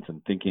of offense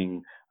and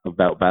thinking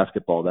about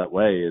basketball that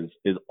way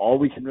is all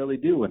we can really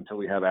do until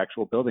we have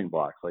actual building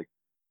blocks. Like,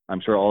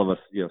 I'm sure all of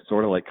us,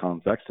 sort of like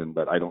Colin Sexton,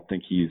 but I don't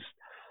think he's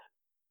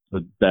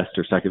the best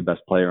or second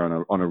best player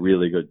on a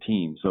really good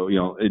team. So,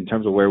 in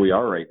terms of where we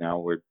are right now,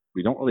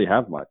 we don't really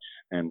have much.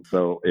 And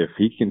so if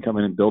he can come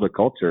in and build a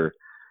culture,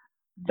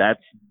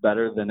 that's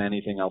better than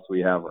anything else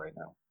we have right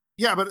now.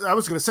 Yeah, but I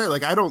was going to say,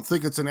 I don't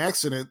think it's an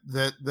accident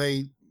that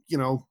they,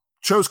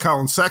 chose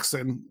Colin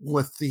Sexton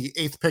with the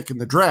 8th pick in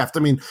the draft.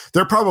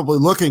 They're probably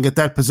looking at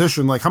that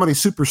position like, how many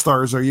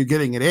superstars are you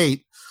getting at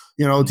 8?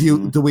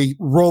 Do we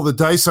roll the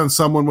dice on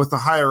someone with a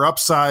higher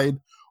upside,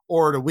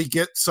 or do we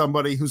get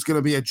somebody who's going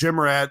to be a gym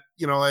rat?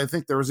 I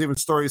think there was even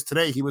stories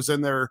today. He was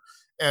in there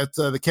at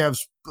the Cavs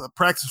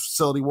practice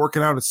facility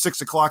working out at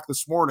 6:00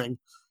 this morning.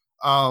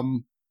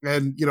 And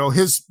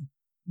his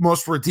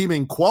most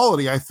redeeming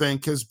quality, I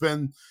think, has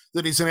been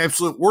that he's an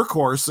absolute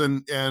workhorse,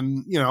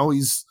 and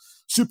he's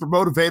super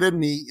motivated,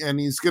 and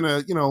he's going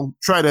to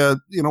try to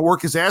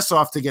work his ass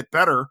off to get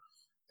better.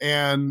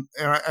 And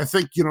I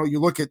think you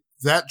look at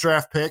that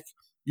draft pick,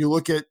 you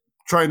look at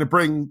trying to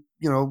bring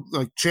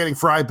like Channing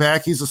Frye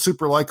back. He's a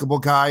super likable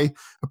guy,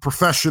 a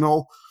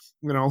professional.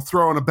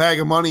 Throwing a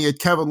bag of money at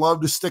Kevin Love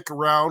to stick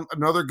around.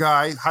 Another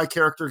guy, high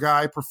character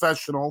guy,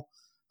 professional.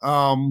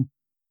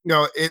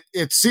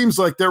 It seems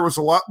like there was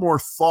a lot more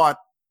thought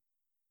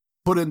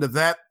put into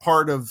that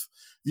part of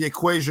the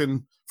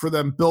equation for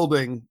them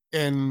building,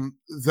 and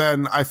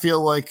then I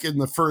feel like in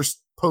the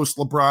first post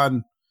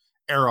LeBron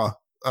era.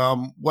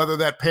 Whether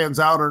that pans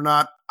out or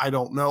not, I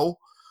don't know.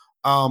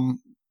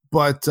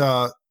 But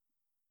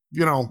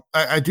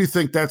I do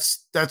think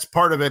that's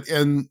part of it.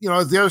 And,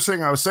 the other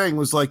thing I was saying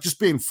was just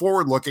being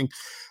forward looking.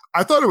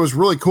 I thought it was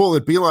really cool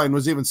that Beilein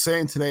was even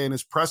saying today in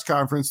his press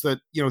conference that,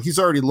 he's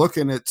already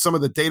looking at some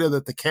of the data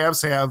that the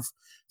Cavs have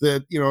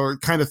that, are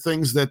kind of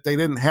things that they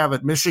didn't have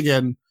at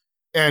Michigan.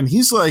 And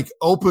he's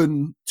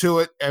open to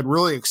it and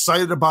really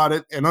excited about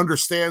it, and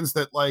understands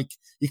that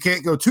you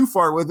can't go too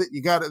far with it.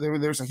 You got it.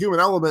 There's a human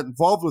element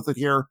involved with it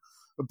here.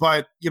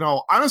 But,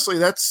 honestly,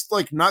 that's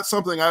like not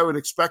something I would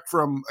expect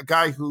from a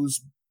guy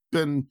who's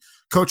been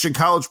coaching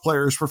college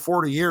players for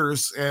 40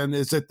 years and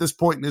is at this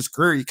point in his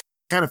career. You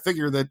kind of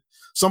figure that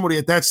somebody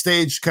at that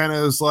stage kind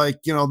of is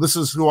like, this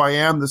is who I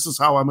am. This is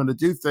how I'm going to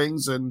do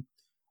things. And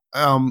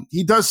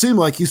he does seem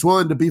like he's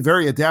willing to be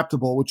very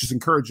adaptable, which is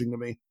encouraging to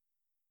me.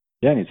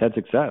 Yeah, and he's had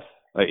success.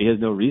 He has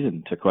no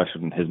reason to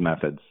question his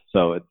methods.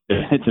 So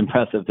it's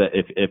impressive that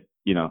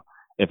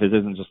if it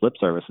isn't just lip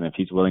service and if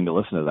he's willing to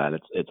listen to that,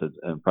 it's an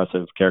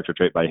impressive character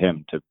trait by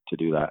him to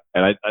do that.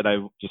 And I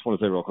just want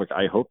to say real quick,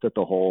 I hope that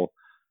the whole,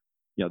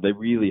 they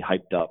really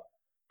hyped up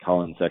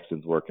Colin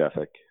Sexton's work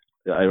ethic.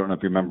 I don't know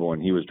if you remember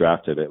when he was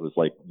drafted, it was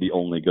like the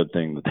only good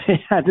thing that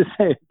they had to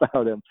say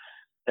about him.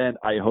 And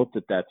I hope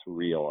that that's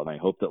real. And I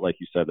hope that, like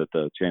you said, that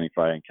the Channing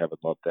Frye and Kevin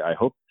Love thing, I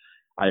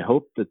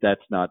hope that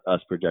that's not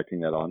us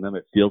projecting that on them.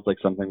 It feels like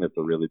something that's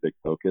a really big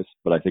focus,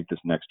 but I think this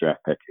next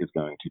draft pick is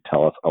going to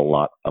tell us a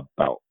lot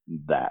about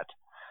that.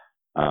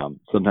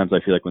 Sometimes I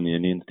feel like when the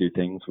Indians do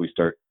things, we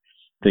start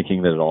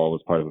thinking that it all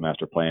was part of a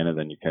master plan, and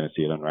then you kind of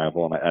see it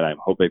unravel. And I'm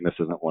hoping this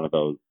isn't one of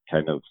those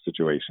kind of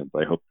situations.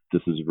 I hope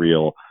this is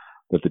real,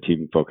 that the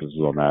team focuses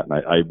on that. And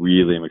I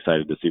really am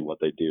excited to see what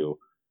they do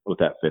with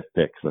that fifth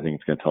pick, because I think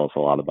it's going to tell us a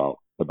lot about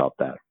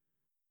that.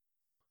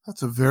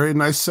 That's a very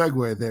nice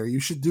segue there. You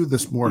should do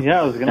this more.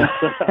 Yeah, I was gonna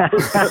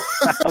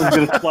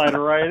slide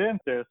right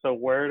into. So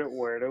where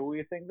do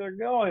we think they're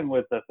going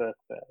with the fifth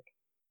pick?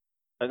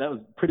 And that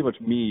was pretty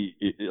much me,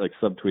 like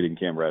subtweeting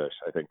Cam Reddish,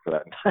 I think, for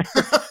that entire.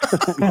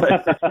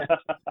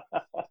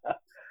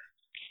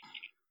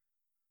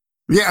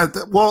 Yeah,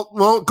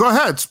 well, go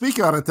ahead, speak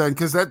on it then,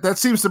 because that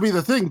seems to be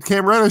the thing.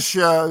 Cam Reddish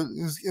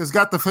has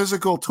got the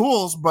physical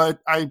tools, but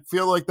I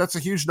feel like that's a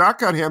huge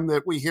knock on him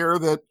that we hear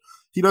that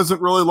he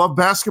doesn't really love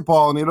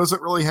basketball and he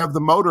doesn't really have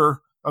the motor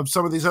of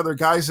some of these other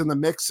guys in the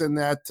mix in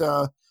that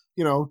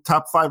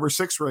top 5 or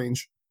 6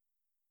 range.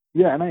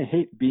 Yeah, and I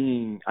hate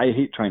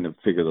trying to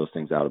figure those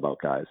things out about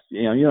guys.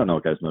 You don't know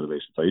what guys'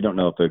 motivations are. You don't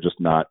know if they're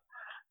just not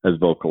as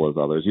vocal as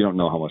others. You don't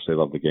know how much they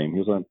love the game. He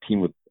was on a team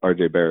with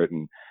R.J. Barrett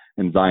and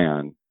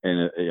Zion,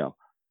 and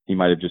he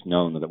might have just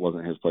known that it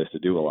wasn't his place to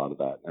do a lot of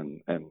that. And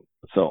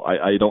so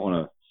I don't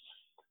want to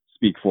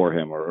speak for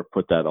him or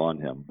put that on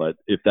him. But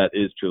if that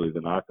is truly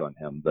the knock on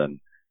him, then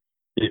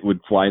it would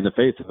fly in the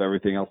face of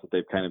everything else that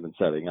they've kind of been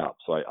setting up.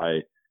 So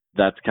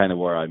that's kind of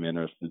where I'm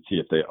interested to see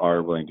if they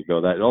are willing to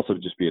go that. It'd also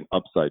just be an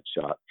upside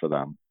shot for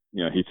them.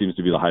 He seems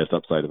to be the highest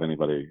upside of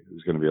anybody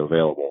who's going to be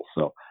available.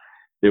 So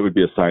it would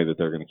be a sign that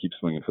they're going to keep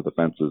swinging for the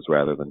fences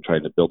rather than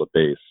trying to build a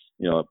base.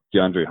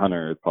 DeAndre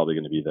Hunter is probably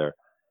going to be there.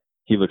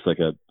 He looks like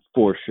a,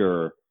 for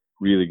sure,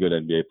 really good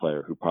NBA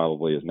player who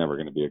probably is never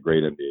going to be a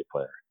great NBA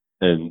player.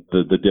 And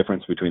the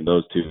difference between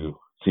those two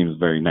seems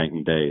very night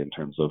and day in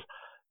terms of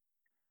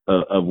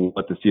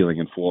what the ceiling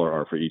and floor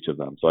are for each of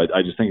them. So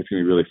I just think it's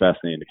going to be really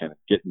fascinating to kind of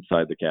get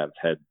inside the Cavs'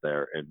 heads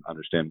there and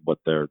understand what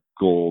their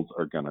goals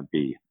are going to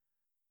be.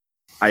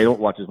 I don't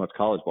watch as much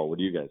college ball. What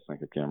do you guys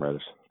think of Cam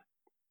Reddish?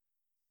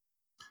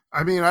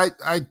 I mean, I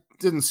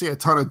didn't see a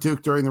ton of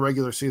Duke during the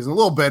regular season. A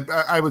little bit,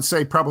 I would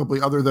say, probably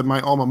other than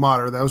my alma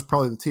mater. That was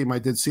probably the team I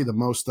did see the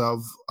most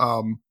of.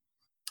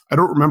 I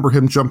don't remember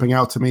him jumping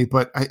out to me,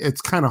 but it's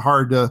kind of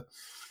hard to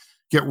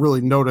get really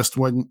noticed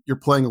when you're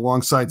playing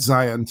alongside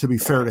Zion, to be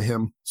fair to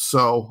him.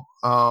 So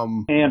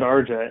and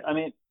RJ. I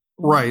mean,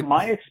 right.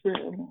 My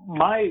experience,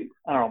 my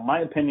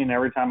opinion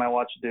every time I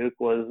watched Duke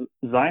was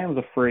Zion's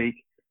a freak.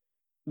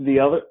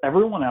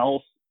 Everyone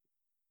else,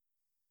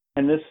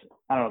 and this,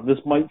 I don't know,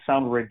 this might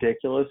sound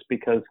ridiculous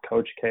because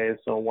Coach K is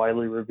so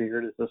widely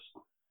revered as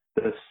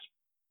this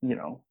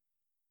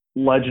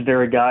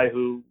legendary guy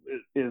who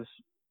is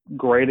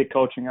great at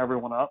coaching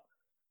everyone up.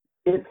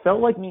 It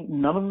felt like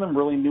none of them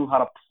really knew how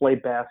to play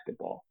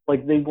basketball.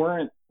 Like they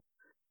weren't,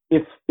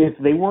 if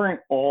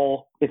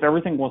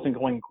everything wasn't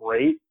going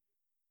great,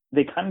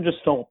 they kind of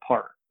just fell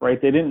apart, right?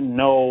 They didn't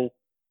know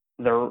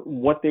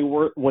what they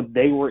were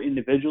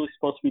individually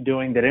supposed to be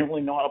doing. They didn't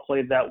really know how to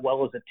play that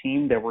well as a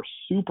team. They were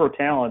super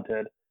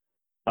talented,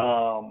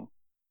 but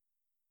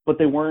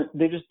they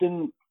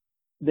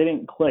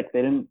didn't click.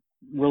 They didn't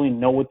really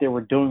know what they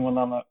were doing when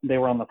they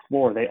were on the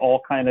floor. They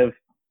all kind of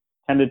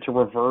tended to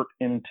revert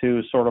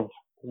into sort of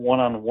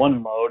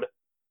one-on-one mode,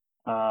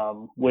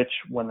 which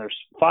when there's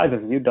 5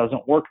 of you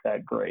doesn't work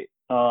that great.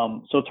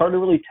 So it's hard to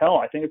really tell.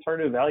 I think it's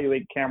hard to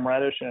evaluate Cam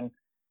Reddish, and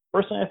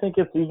personally, I don't even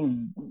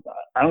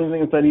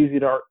think it's that easy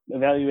to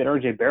evaluate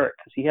RJ Barrett,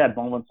 because he had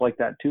moments like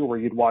that too, where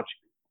you'd watch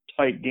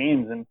tight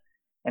games and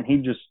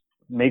he'd just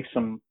make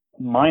some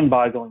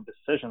mind-boggling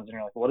decisions, and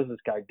you're like, what is this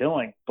guy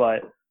doing?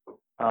 But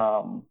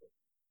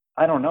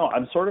I don't know.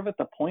 I'm sort of at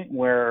the point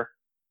where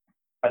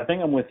I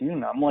think I'm with you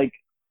now. I'm like,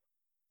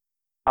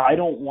 I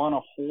don't want to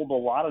hold a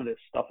lot of this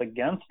stuff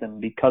against him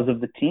because of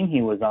the team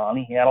he was on.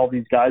 He had all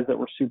these guys that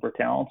were super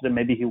talented, and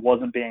maybe he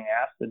wasn't being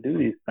asked to do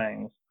these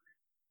things.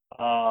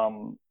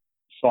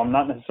 So I'm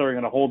not necessarily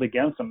going to hold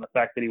against him the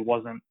fact that he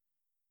wasn't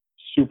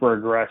super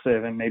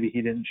aggressive and maybe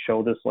he didn't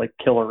show this like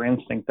killer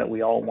instinct that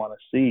we all want to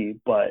see.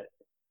 But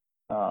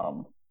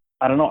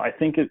I don't know. I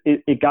think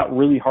it got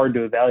really hard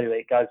to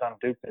evaluate guys on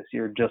Duke this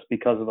year just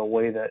because of the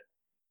way that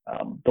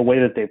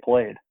they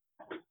played.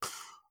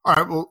 All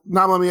right. Well,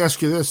 now let me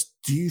ask you this: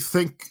 do you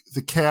think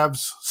the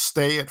Cavs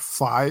stay at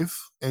 5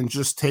 and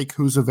just take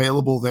who's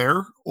available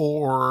there,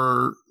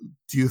 or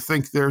do you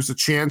think there's a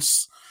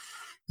chance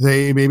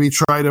they maybe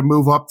try to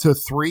move up to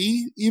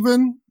 3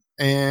 even,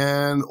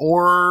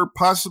 or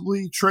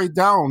possibly trade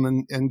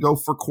down and go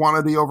for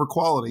quantity over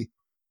quality?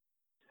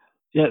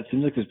 Yeah, it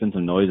seems like there's been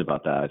some noise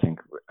about that.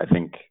 I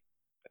think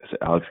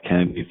Alex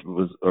Kennedy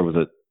was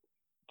it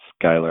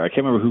Skyler? I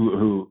can't remember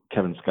who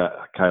Kevin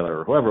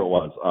Skyler or whoever it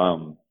was.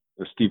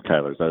 Or Steve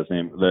Kyler, is that his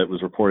name? That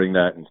was reporting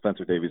that, and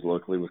Spencer Davies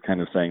locally was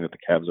kind of saying that the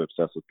Cavs are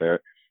obsessed with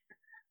Barrett.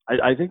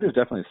 I think there's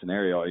definitely a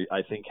scenario.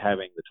 I think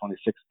having the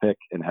 26th pick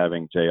and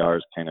having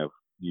JR's kind of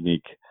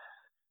unique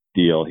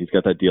deal. He's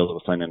got that deal that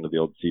was signed into the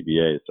old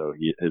CBA, so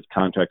his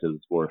contract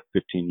is worth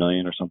 $15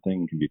 million or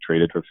something. He can be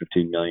traded for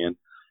 $15 million,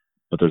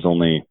 but there's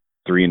only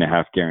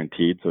 3.5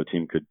 guaranteed, so a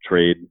team could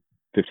trade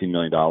 $15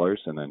 million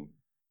and then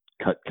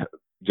cut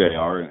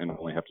JR and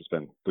only have to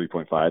spend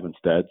 3.5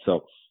 instead.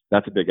 So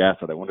that's a big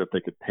asset. I wonder if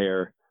they could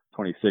pair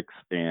 26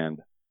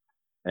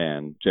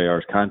 and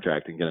JR's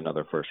contract and get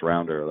another first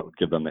rounder that would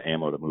give them the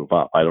ammo to move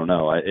up. I don't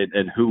know.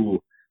 And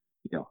who,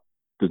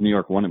 does New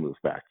York want to move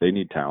back? They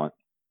need talent.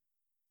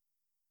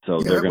 So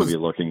they're going to be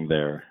looking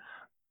there.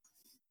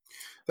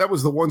 That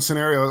was the one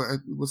scenario.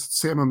 Was it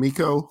Sam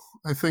Amico?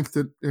 I think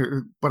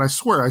but I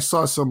swear I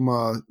saw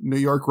some New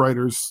York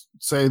writers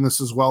saying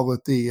this as well,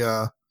 that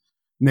the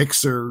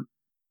Knicks are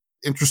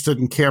interested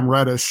in Cam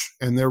Reddish.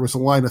 And there was a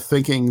line of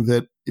thinking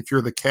that if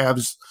you're the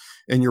Cavs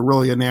and you're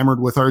really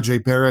enamored with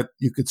RJ Barrett,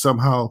 you could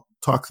somehow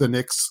talk the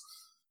Knicks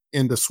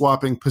into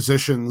swapping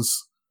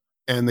positions,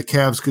 and the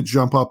Cavs could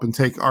jump up and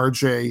take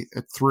RJ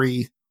at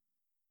 3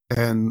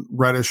 and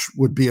Reddish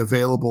would be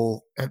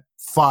available at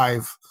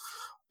 5.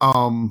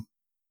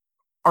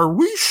 Are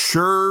we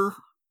sure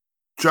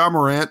Ja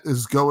Morant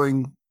is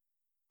going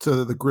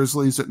to the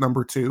Grizzlies at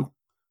number 2?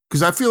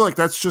 Because I feel like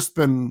that's just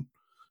been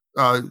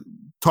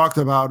talked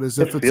about as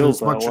if it's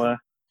as much.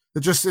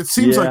 It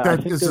seems like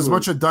that is as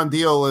much a done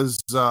deal as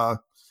Zion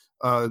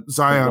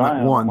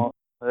at 1.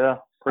 Yeah,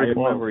 I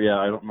remember. Yeah,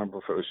 I don't remember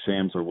if it was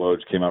Shams or Woj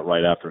came out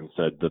right after and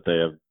said that they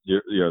have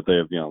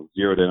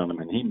zeroed in on him,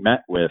 and he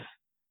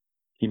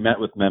met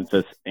with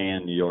Memphis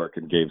and New York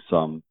and gave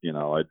some,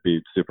 I'd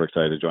be super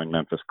excited to join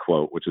Memphis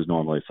quote, which is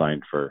normally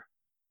signed for,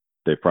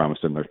 they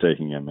promised him they're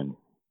taking him, and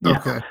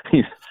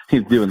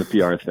he's doing the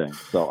PR thing.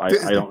 So I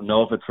don't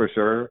know if it's for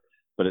sure,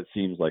 but it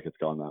seems like it's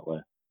gone that way.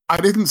 I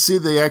didn't see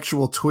the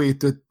actual tweet.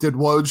 Did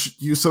Woj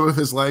use some of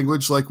his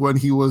language, like when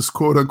he was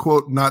quote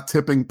unquote not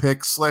tipping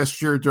picks last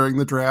year during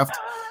the draft?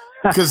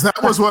 Because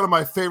that was one of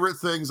my favorite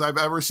things I've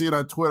ever seen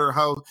on Twitter.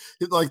 How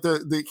they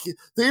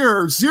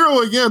are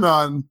zeroing in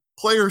on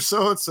player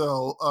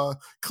so-and-so.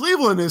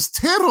 Cleveland is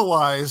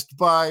tantalized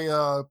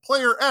by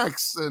player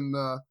X, and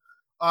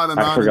on and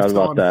on. I forgot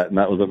about that, and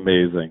that was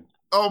amazing.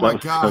 Oh, my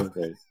God.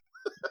 So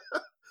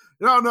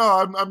no,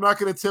 I'm not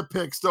going to tip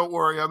picks. Don't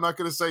worry. I'm not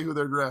going to say who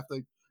they're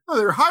drafting. No,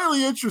 they're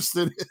highly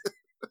interested.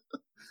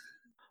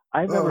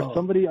 I remember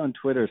somebody on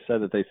Twitter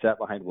said that they sat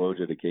behind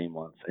Woj at a game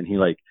once, and he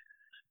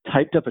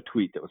typed up a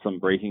tweet that was some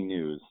breaking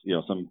news,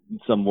 some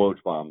Woj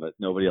bomb that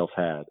nobody else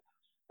had,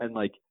 and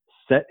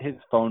set his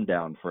phone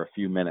down for a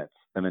few minutes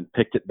and then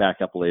picked it back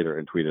up later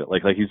and tweeted it.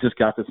 Like he's just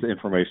got this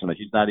information that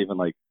he's not even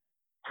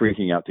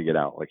freaking out to get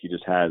out. He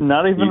just has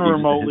not even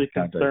remotely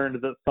concerned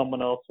that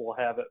someone else will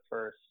have it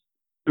first.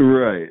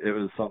 Right. It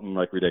was something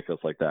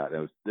ridiculous like that.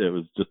 It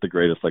was just the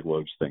greatest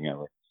Woj thing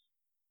ever.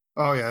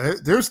 Oh yeah.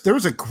 There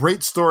was a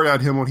great story on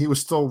him when he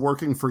was still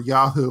working for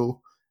Yahoo.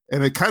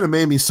 And it kind of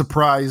made me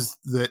surprised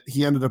that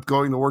he ended up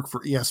going to work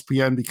for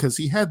ESPN, because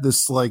he had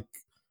this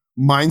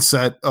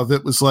mindset of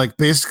it was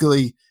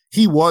basically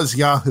he was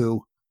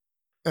Yahoo.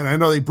 And I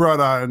know they brought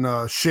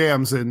on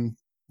Shams in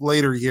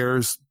later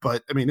years,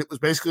 but I mean, it was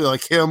basically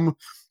him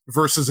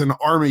versus an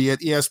army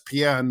at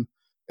ESPN,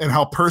 and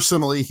how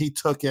personally he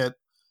took it,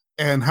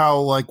 and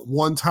how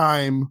one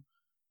time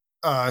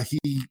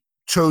he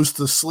chose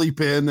to sleep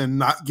in and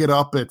not get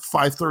up at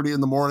 5:30 in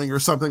the morning or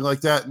something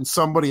like that, and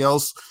somebody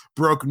else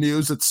broke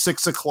news at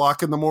 6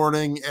 o'clock in the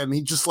morning, and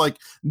he just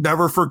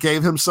never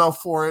forgave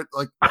himself for it.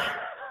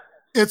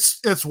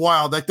 It's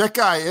wild. That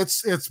guy,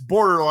 it's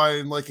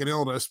borderline an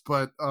illness,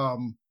 but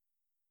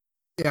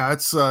yeah,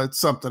 it's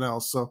something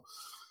else. So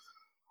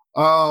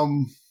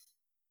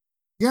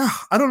yeah,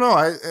 I don't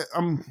know.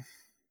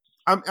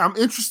 I'm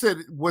interested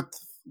with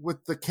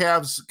the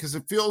Cavs, because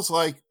it feels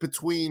like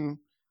between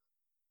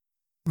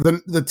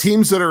the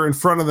teams that are in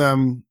front of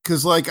them,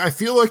 because I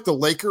feel like the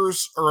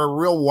Lakers are a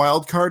real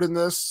wild card in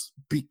this,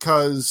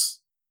 because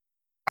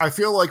I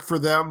feel like for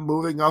them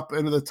moving up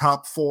into the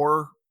top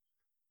 4,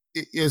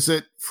 is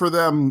it for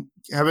them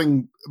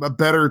having a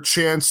better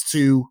chance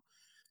to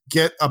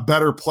get a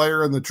better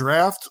player in the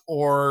draft,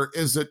 or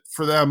is it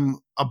for them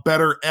a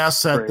better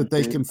asset that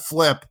they can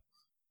flip?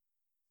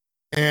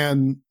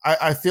 And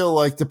I feel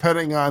like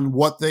depending on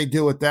what they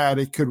do with that,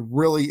 it could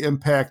really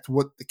impact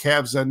what the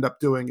Cavs end up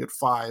doing at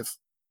 5.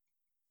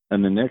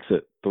 and the Knicks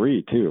at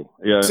 3 too.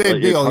 Yeah,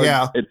 Same deal.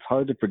 It's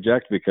hard to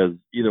project because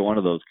either one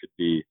of those could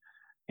be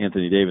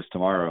Anthony Davis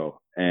tomorrow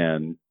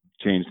and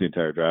change the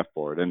entire draft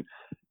board. And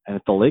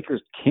if the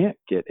Lakers can't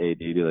get AD,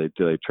 do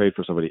they trade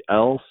for somebody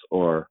else,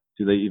 or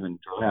do they even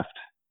draft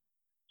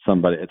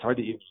somebody? It's hard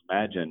to even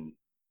imagine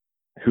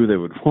who they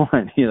would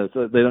want.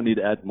 So they don't need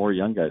to add more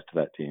young guys to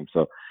that team.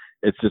 So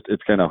it's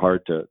kind of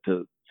hard to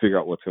figure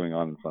out what's going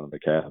on in front of the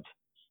Cavs.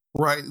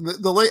 Right.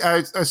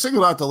 I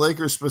single out the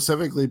Lakers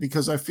specifically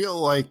because I feel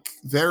like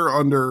they're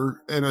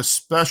under an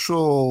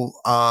especially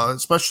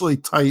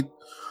tight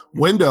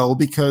window,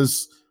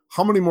 because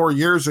how many more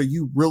years are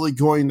you really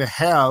going to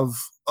have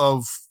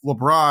of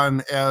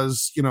LeBron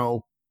as,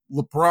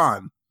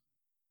 LeBron?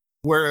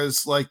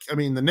 Whereas,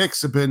 the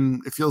Knicks have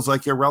been, it feels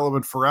like,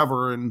 irrelevant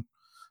forever. And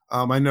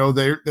I know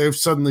they've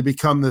suddenly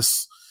become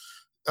this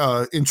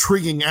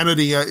intriguing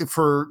entity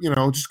for,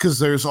 just because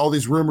there's all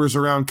these rumors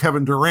around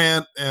Kevin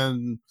Durant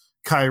and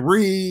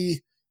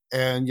Kyrie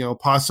and,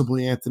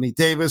 possibly Anthony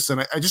Davis.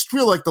 And I just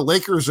feel like the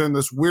Lakers are in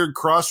this weird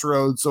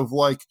crossroads of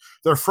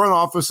their front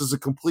office is a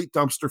complete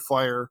dumpster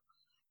fire.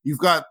 You've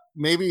got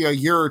maybe a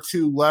year or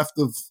two left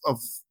of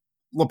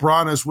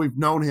LeBron as we've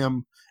known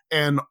him,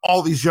 and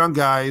all these young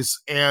guys,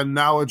 and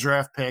now a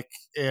draft pick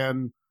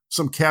and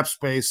some cap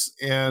space.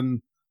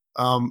 And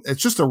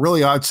it's just a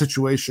really odd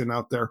situation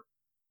out there.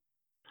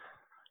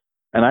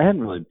 And I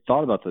hadn't really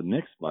thought about the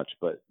Knicks much,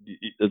 but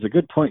it's a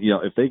good point.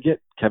 If they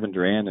get Kevin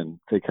Durant and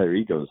say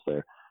Kyrie goes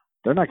there,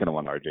 they're not going to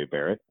want RJ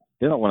Barrett.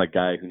 They don't want a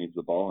guy who needs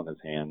the ball in his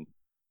hand,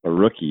 a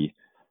rookie,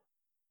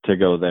 to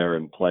go there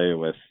and play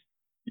with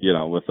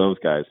those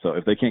guys. So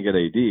if they can't get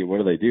AD,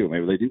 what do?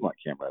 Maybe they do want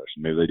Cam Reddish.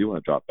 Maybe they do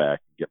want to drop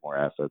back and get more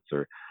assets,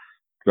 or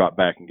drop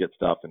back and get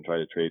stuff and try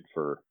to trade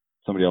for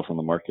somebody else on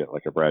the market,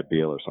 like a Brad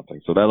Beal or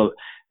something. So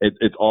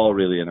it's all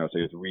really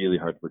interesting. It's really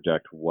hard to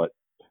project what.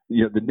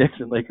 The Knicks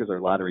and Lakers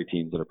are lottery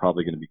teams that are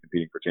probably going to be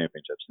competing for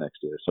championships next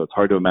year. So it's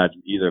hard to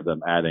imagine either of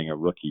them adding a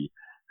rookie,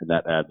 and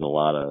that adds a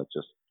lot of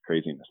just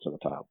craziness to the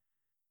top.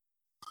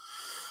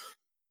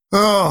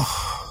 Oh,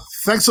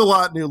 thanks a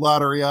lot, new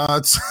lottery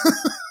odds.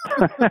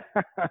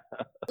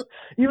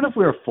 Even if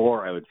we were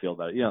 4, I would feel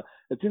that.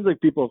 It seems like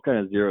people have kind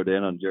of zeroed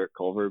in on Jarrett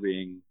Culver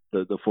being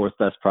the 4th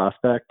best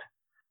prospect.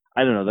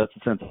 I don't know. That's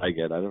the sense I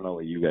get. I don't know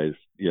what you guys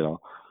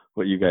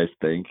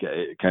think.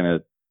 It kind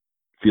of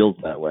feels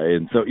that way.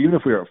 And so even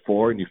if we were at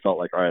 4 and you felt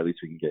like, all right, at least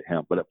we can get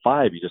him, but at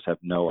 5, you just have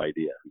no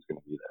idea who's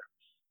going to be there.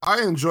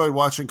 I enjoyed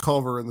watching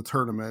Culver in the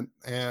tournament,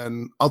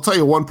 and I'll tell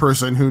you one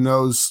person who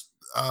knows,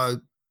 has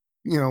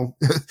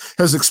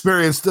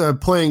experienced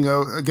playing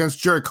against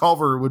Jarrett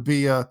Culver would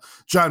be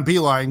John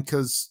Beilein,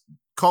 because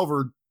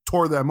Culver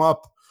tore them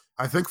up,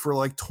 I think, for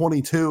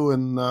 22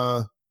 and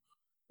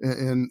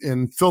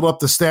filled up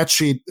the stat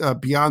sheet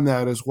beyond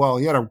that as well.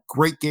 He had a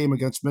great game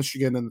against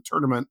Michigan in the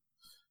tournament.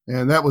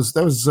 And that was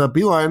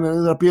Beilein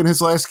ended up being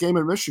his last game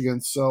in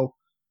Michigan. So,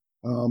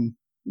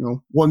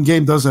 one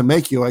game doesn't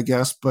make you, I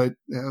guess, but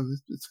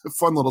it's a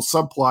fun little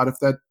subplot if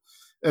that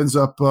ends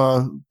up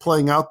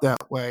playing out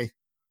that way.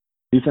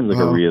 He seems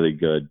like a really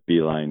good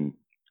Beilein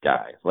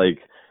guy.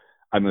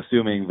 I'm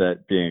assuming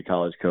that being a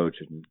college coach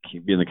and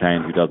being the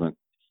kind who doesn't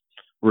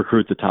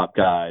recruit the top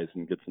guys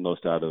and gets the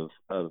most out of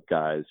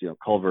guys,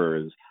 Culver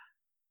is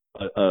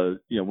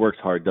works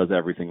hard, does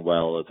everything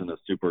well, isn't a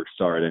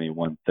superstar at any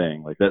one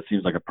thing. That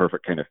seems like a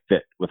perfect kind of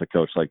fit with a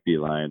coach like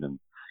Beilein, and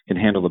can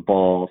handle the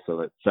ball so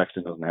that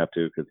Sexton doesn't have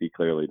to, because he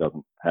clearly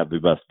doesn't have the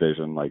best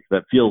vision.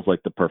 That feels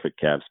like the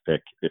perfect Cavs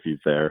pick if he's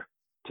there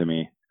to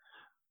me.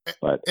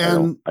 But I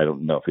don't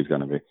know if he's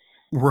going to be.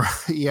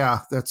 Right. Yeah,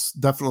 that's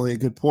definitely a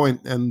good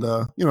point. And,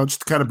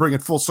 just to kind of bring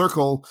it full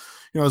circle,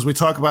 as we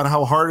talk about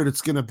how hard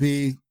it's going to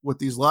be with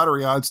these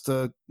lottery odds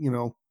to,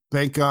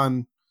 bank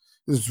on,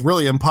 it's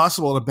really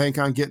impossible to bank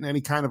on getting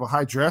any kind of a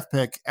high draft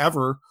pick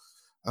ever.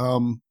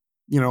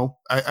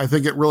 I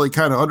think it really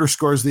kind of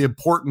underscores the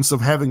importance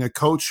of having a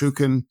coach who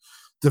can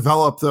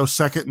develop those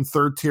second and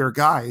third tier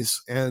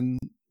guys. And,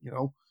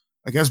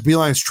 I guess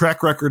Beilein's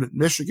track record at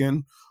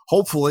Michigan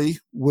hopefully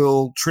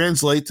will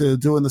translate to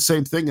doing the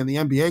same thing in the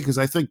NBA, because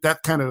I think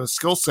that kind of a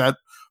skill set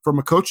from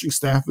a coaching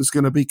staff is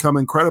going to become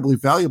incredibly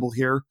valuable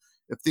here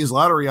if these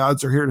lottery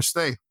odds are here to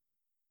stay.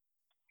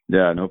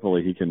 Yeah, and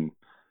hopefully he can,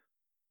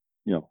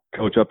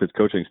 coach up his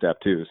coaching staff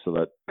too, so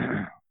that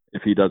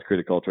if he does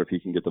create a culture, if he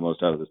can get the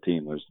most out of his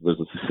team, there's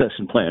a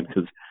succession plan,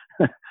 because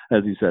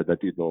as you said,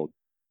 that dude's old.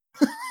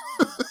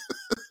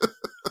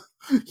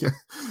 Yeah,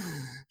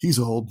 he's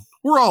old.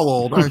 We're all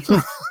old.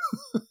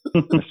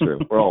 That's true.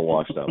 We're all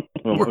washed up.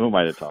 Who am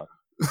I to talk?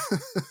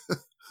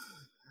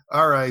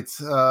 All right.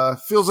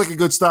 Feels like a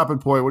good stopping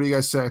point. What do you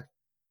guys say?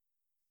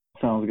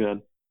 Sounds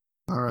good.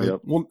 All right.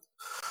 Yep. Well,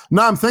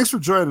 Nam, thanks for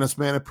joining us,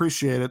 man. I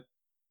appreciate it.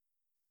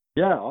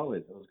 Yeah,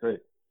 always. That was great.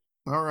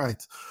 All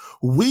right.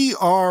 We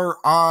are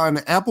on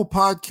Apple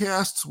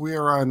Podcasts. We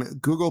are on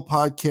Google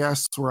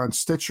Podcasts. We're on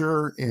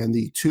Stitcher and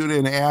the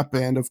TuneIn app.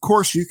 And, of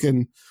course, you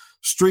can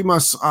stream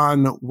us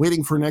on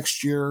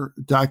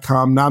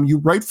waitingfornextyear.com. Nam, you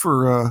write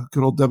for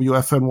good old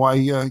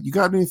WFNY. You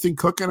got anything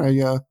cooking?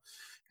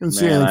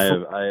 Man,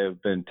 I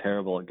have been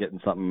terrible at getting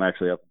something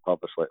actually up and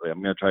published lately.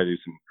 I'm going to try to do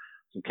some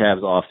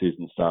Cavs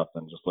off-season stuff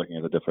and just looking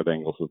at the different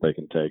angles that they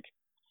can take.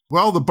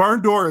 Well, the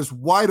barn door is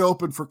wide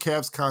open for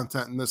Cavs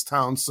content in this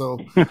town, so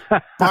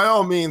by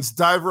all means,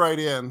 dive right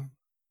in.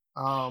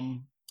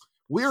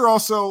 We are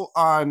also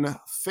on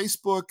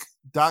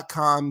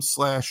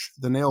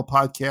Facebook.com/The Nail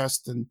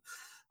Podcast, and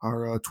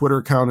our Twitter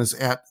account is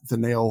 @The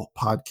Nail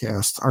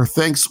Podcast. Our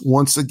thanks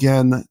once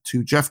again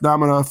to Jeff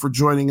Nomina for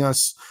joining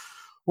us.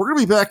 We're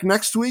going to be back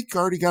next week.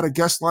 Already got a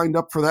guest lined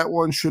up for that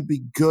one. Should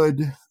be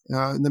good.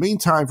 In the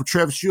meantime, for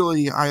Travis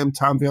Julie, I am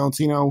Tom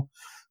Valentino.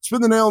 It's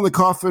been The Nail in the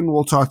Coffin.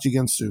 We'll talk to you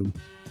again soon.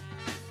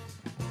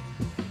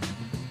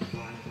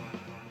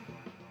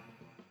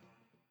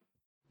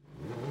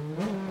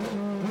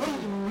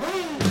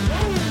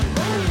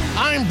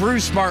 I'm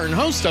Bruce Martin,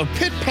 host of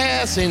Pit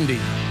Pass Indy.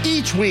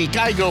 Each week,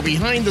 I go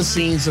behind the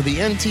scenes of the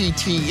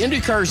NTT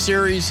IndyCar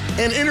Series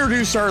and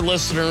introduce our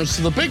listeners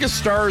to the biggest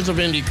stars of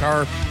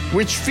IndyCar,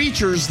 which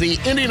features the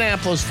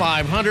Indianapolis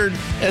 500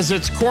 as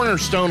its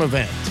cornerstone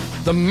event.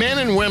 The men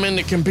and women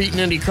that compete in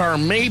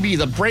IndyCar may be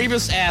the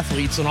bravest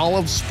athletes in all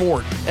of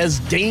sport, as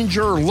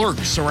danger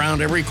lurks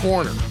around every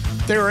corner.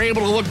 They are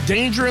able to look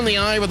danger in the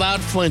eye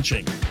without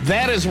flinching.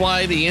 That is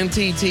why the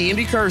NTT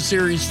IndyCar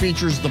Series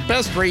features the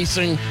best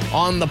racing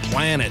on the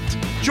planet.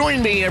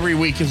 Join me every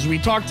week as we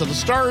talk to the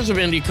stars of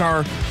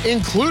IndyCar,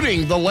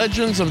 including the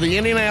legends of the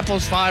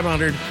Indianapolis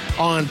 500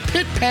 on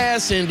Pit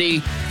Pass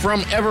Indy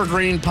from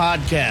Evergreen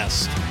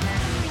Podcast.